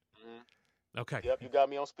 right? Mm-hmm. Okay. Yep, you got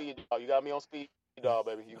me on speed. You got me on speed dial,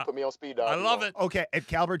 baby. You can put me on speed dial. I love it. Okay, and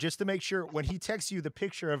CALBERT, just to make sure, when he texts you the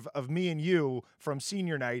picture of me and you from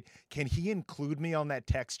senior night, can he include me on that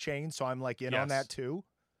text chain so I'm like in on that too?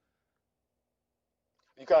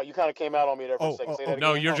 You kind of came out on me there for a second. Say that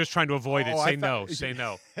no, again. you're just trying to avoid it. Say no. Say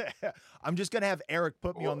no. I'm just gonna have Eric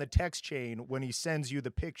put me on the text chain when he sends you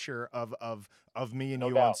the picture of me and No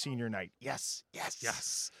you doubt. on senior night. Yes.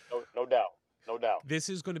 No doubt. No doubt. This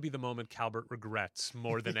is going to be the moment CALBERT regrets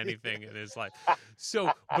more than anything in his life.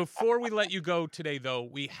 So before we let you go today, though,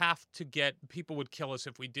 we have to people would kill us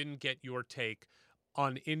if we didn't get your take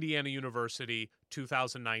on Indiana University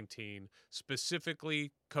 2019,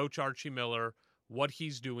 specifically Coach Archie Miller, what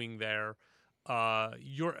he's doing there.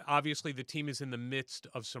 Obviously the team is in the midst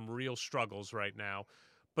of some real struggles right now.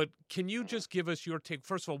 But can you just give us your take?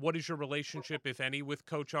 First of all, what is your relationship, if any, with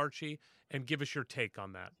Coach Archie? And give us your take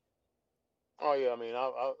on that. Oh yeah, I mean,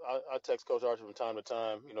 I text Coach Archie from time to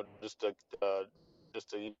time, just to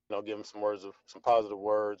give him some positive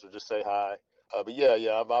words, or just say hi. But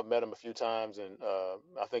yeah, I've met him a few times, and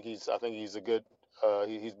I think he's a good.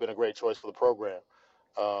 He's been a great choice for the program.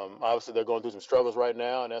 Obviously, they're going through some struggles right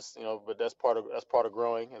now, and but that's part of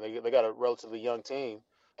growing. And they got a relatively young team,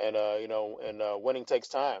 and winning takes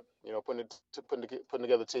time. Putting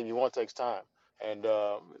together a team you want takes time. And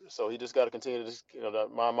so he just got to continue to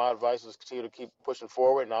my advice is continue to keep pushing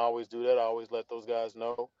forward, and I always do that. I always let those guys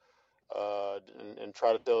know, and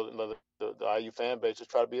try to tell the IU fan base, just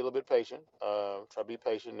try to be a little bit patient. Try to be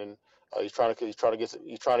patient, and he's trying to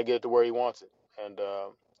get it to where he wants it. And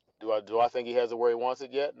do I think he has it where he wants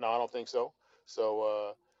it yet? No, I don't think so.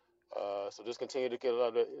 So just continue to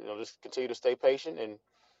just continue to stay patient, and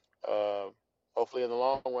hopefully in the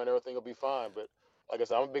long run everything will be fine. But like I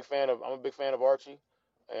said, I'm a big fan of Archie,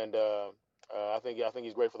 and I think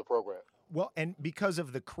he's great for the program. Well, and because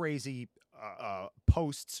of the crazy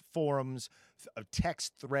posts, forums,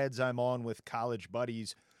 text threads I'm on with college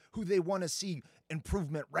buddies who they want to see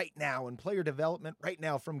improvement right now and player development right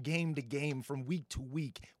now from game to game, from week to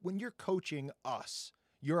week. When you're coaching us,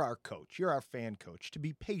 you're our coach, you're our fan coach, to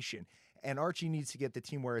be patient, and Archie needs to get the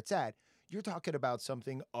team where it's at. You're talking about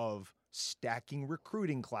something of stacking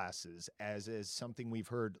recruiting classes as something we've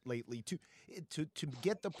heard lately to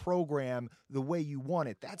get the program the way you want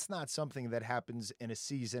it. That's not something that happens in a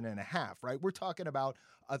season and a half, right? We're talking about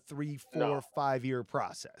a 3, 4, 5 year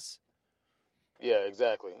process. Yeah,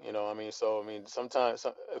 exactly. Sometimes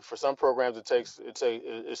for some programs it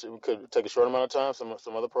could take a short amount of time.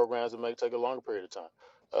 Some other programs it may take a longer period of time.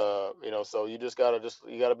 So you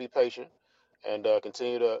gotta be patient and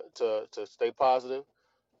continue to stay positive.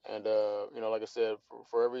 And like I said,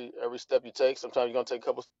 for every step you take, sometimes you're gonna take a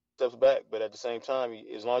couple steps back. But at the same time,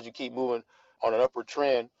 as long as you keep moving on an upward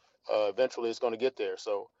trend, eventually it's gonna get there.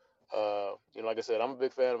 So, like I said, I'm a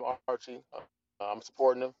big fan of Archie. I'm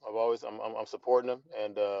supporting him. I'm supporting him,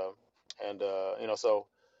 and so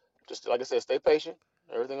just like I said, stay patient.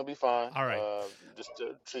 Everything will be fine. All right. Just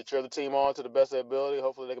to cheer the team on to the best of their ability.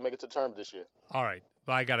 Hopefully, they can make it to term this year. All right.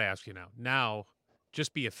 Well, I got to ask you now. Now,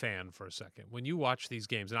 just be a fan for a second. When you watch these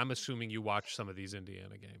games, and I'm assuming you watch some of these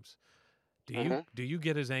Indiana games, do you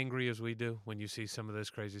get as angry as we do when you see some of this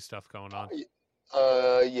crazy stuff going on?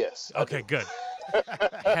 Yes. Okay, good.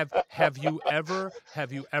 have you ever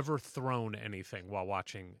thrown anything while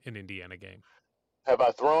watching an Indiana game? Have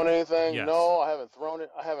I thrown anything? Yes. No, I haven't thrown it.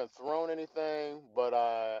 I haven't thrown anything, but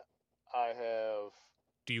I have.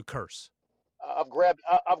 Do you curse? I've grabbed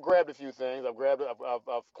a few things. I've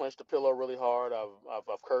clenched a pillow really hard.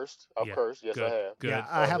 I've cursed. I've cursed. Yes, good, I have. Good. Yeah,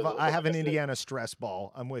 I have an Indiana stress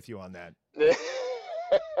ball. I'm with you on that.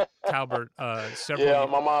 CALBERT, several. Yeah,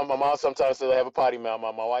 my mom sometimes says I have a potty mouth.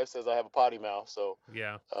 My wife says I have a potty mouth. So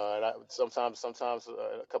yeah, and sometimes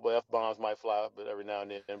a couple of F-bombs might fly, but every now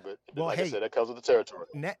and then. But well, like hey, I said, that comes with the territory.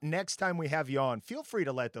 Next time we have you on, feel free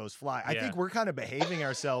to let those fly. I Yeah. think we're kind of behaving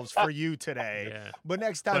ourselves for you today. Yeah. But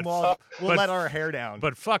next time we'll let our hair down.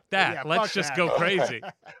 But fuck that. Yeah, Let's fuck just that. go crazy.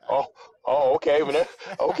 Oh, okay.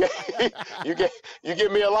 Okay. you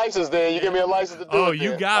give me a license then. You give me a license to do it. Oh,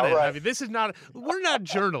 you then. got All it. right. I mean, this is not. We're not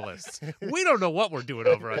journalists. We don't know what we're doing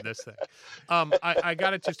over on this thing. I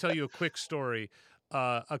got to just tell you a quick story.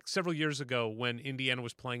 Several years ago, when Indiana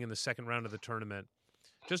was playing in the second round of the tournament,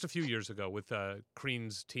 just a few years ago with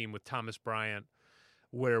Crean's team with Thomas Bryant,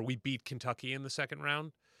 where we beat Kentucky in the second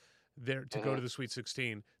round there to go to the Sweet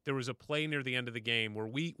 16, there was a play near the end of the game where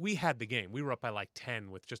we had the game. We were up by like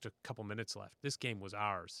 10 with just a couple minutes left. This game was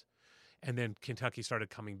ours. And then Kentucky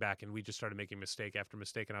started coming back, and we just started making mistake after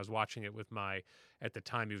mistake. And I was watching it with at the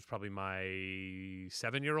time, he was probably my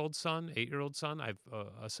 7-year-old son, 8-year-old son. I have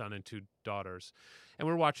a son and 2 daughters. And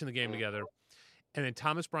we're watching the game together. And then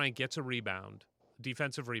Thomas Bryant gets a rebound,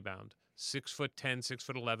 defensive rebound, 6'10",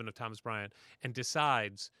 6'11" of Thomas Bryant, and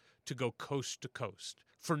decides to go coast to coast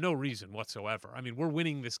for no reason whatsoever. I mean, we're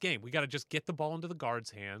winning this game. We got to just get the ball into the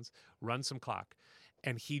guard's hands, run some clock.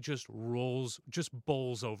 And he just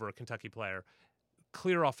bowls over a Kentucky player.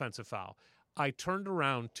 Clear offensive foul. I turned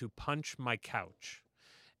around to punch my couch.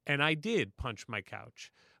 And I did punch my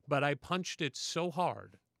couch. But I punched it so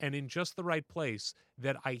hard and in just the right place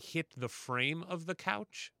that I hit the frame of the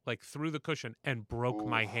couch, like through the cushion, and broke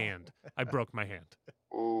my hand. I broke my hand.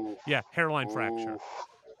 Ooh. Yeah, hairline fracture. Ooh.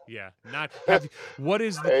 Yeah, have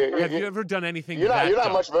you ever done anything? You're not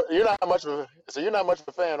dumb? much of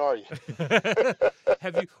a fan, are you?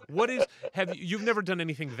 You've never done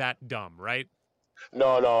anything that dumb, right?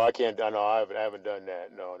 No, I can't. No, I haven't done that.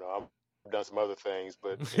 No, I've done some other things,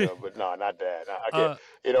 but but no, not that. I can't.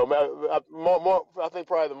 I think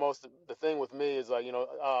probably the thing with me is like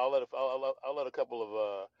I'll let a couple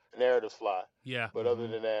of narratives fly. Yeah. But other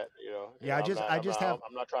than that,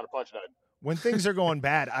 I'm not trying to punch nothing. When things are going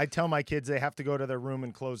bad, I tell my kids they have to go to their room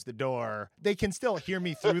and close the door. They can still hear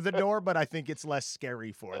me through the door, but I think it's less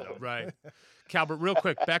scary for them. Right. CALBERT, real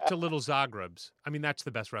quick, back to Little Zagreb's. I mean, that's the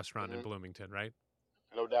best restaurant in Bloomington, right?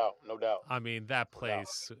 No doubt. I mean, that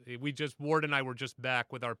place. Ward and I were just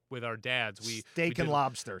back with our dads. Steak and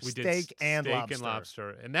lobster. Steak and lobster.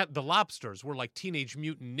 And the lobsters were like Teenage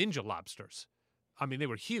Mutant Ninja lobsters. I mean, they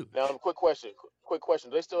were huge. Now, quick question.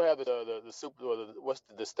 Do they still have the soup or what's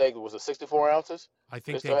the steak? Was it 64 ounces? I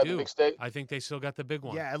think they do. The big steak? I think they still got the big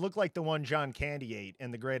one. Yeah, it looked like the one John Candy ate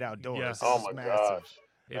in the Great Outdoors. Yes. Oh my gosh.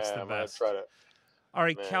 It's the best. All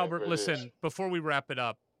right, CALBERT, listen, before we wrap it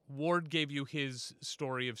up, Ward gave you his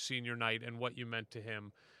story of senior night and what you meant to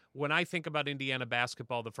him. When I think about Indiana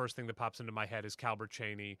basketball, the first thing that pops into my head is CALBERT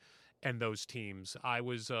CHEANEY and those teams. I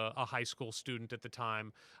was a high school student at the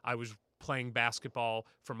time. I was playing basketball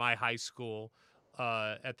for my high school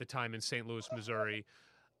at the time in St. Louis, Missouri.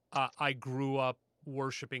 I grew up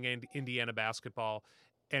worshiping Indiana basketball.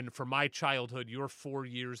 And for my childhood, your 4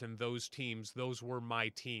 years in those teams, those were my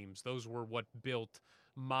teams. Those were what built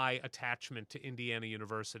my attachment to Indiana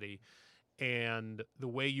University. And the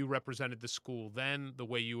way you represented the school then, the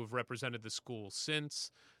way you have represented the school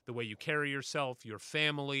since, the way you carry yourself, your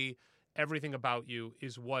family, everything about you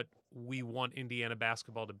is what we want Indiana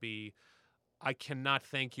basketball to be. I cannot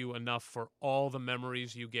thank you enough for all the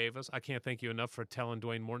memories you gave us. I can't thank you enough for telling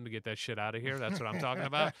Dwayne Morton to get that shit out of here. That's what I'm talking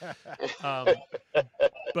about.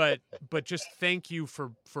 But just thank you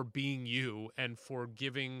for being you and for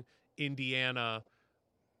giving Indiana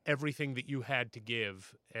everything that you had to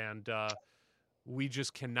give. And we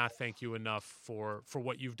just cannot thank you enough for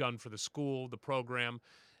what you've done for the school, the program,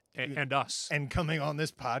 and us. And coming on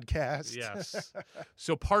this podcast. Yes.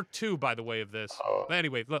 So part 2, by the way, of this. But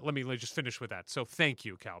anyway, let me just finish with that. So thank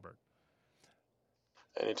you, CALBERT.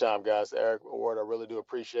 Anytime, guys. Eric, Ward, I really do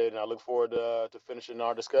appreciate it, and I look forward to finishing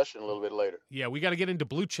our discussion a little bit later. Yeah, we got to get into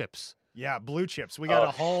blue chips. Yeah, blue chips. We got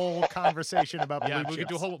a whole conversation about blue Yeah, chips. we could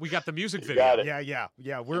do a whole. We got the music You video. got it. Yeah.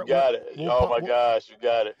 You got it. Oh my gosh, you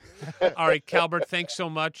got it. All right, CALBERT, thanks so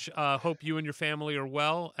much. Hope you and your family are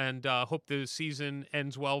well, and hope the season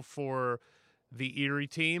ends well for the Erie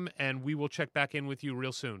team. And we will check back in with you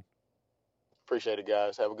real soon. Appreciate it,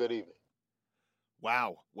 guys. Have a good evening.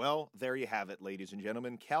 Wow. Well, there you have it, ladies and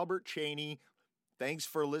gentlemen. CALBERT CHEANEY. Thanks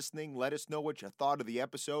for listening. Let us know what you thought of the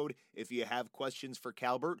episode. If you have questions for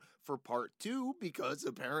CALBERT for part 2, because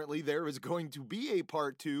apparently there is going to be a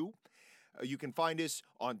part 2, you can find us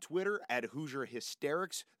on Twitter at Hoosier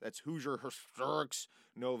Hysterics. That's Hoosier Hysterics,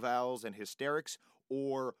 no vowels and hysterics,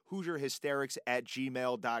 or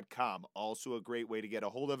HoosierHysterics@gmail.com. Also a great way to get a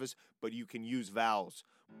hold of us, but you can use vowels.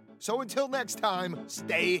 So until next time,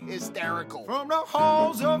 stay hysterical. From the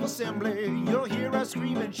halls of assembly, you'll hear us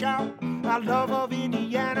scream and shout. Our love of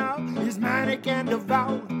Indiana is manic and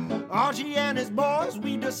devout. Archie and his boys,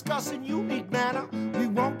 we discuss in unique manner. We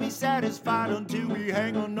won't be satisfied until we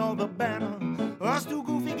hang another banner. Us two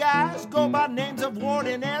goofy guys go by names of Ward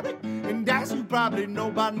and Eric. And as you probably know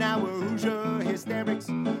by now, we're Hoosier Hysterics.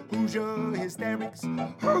 Hoosier Hysterics.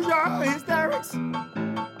 Hoosier Hysterics.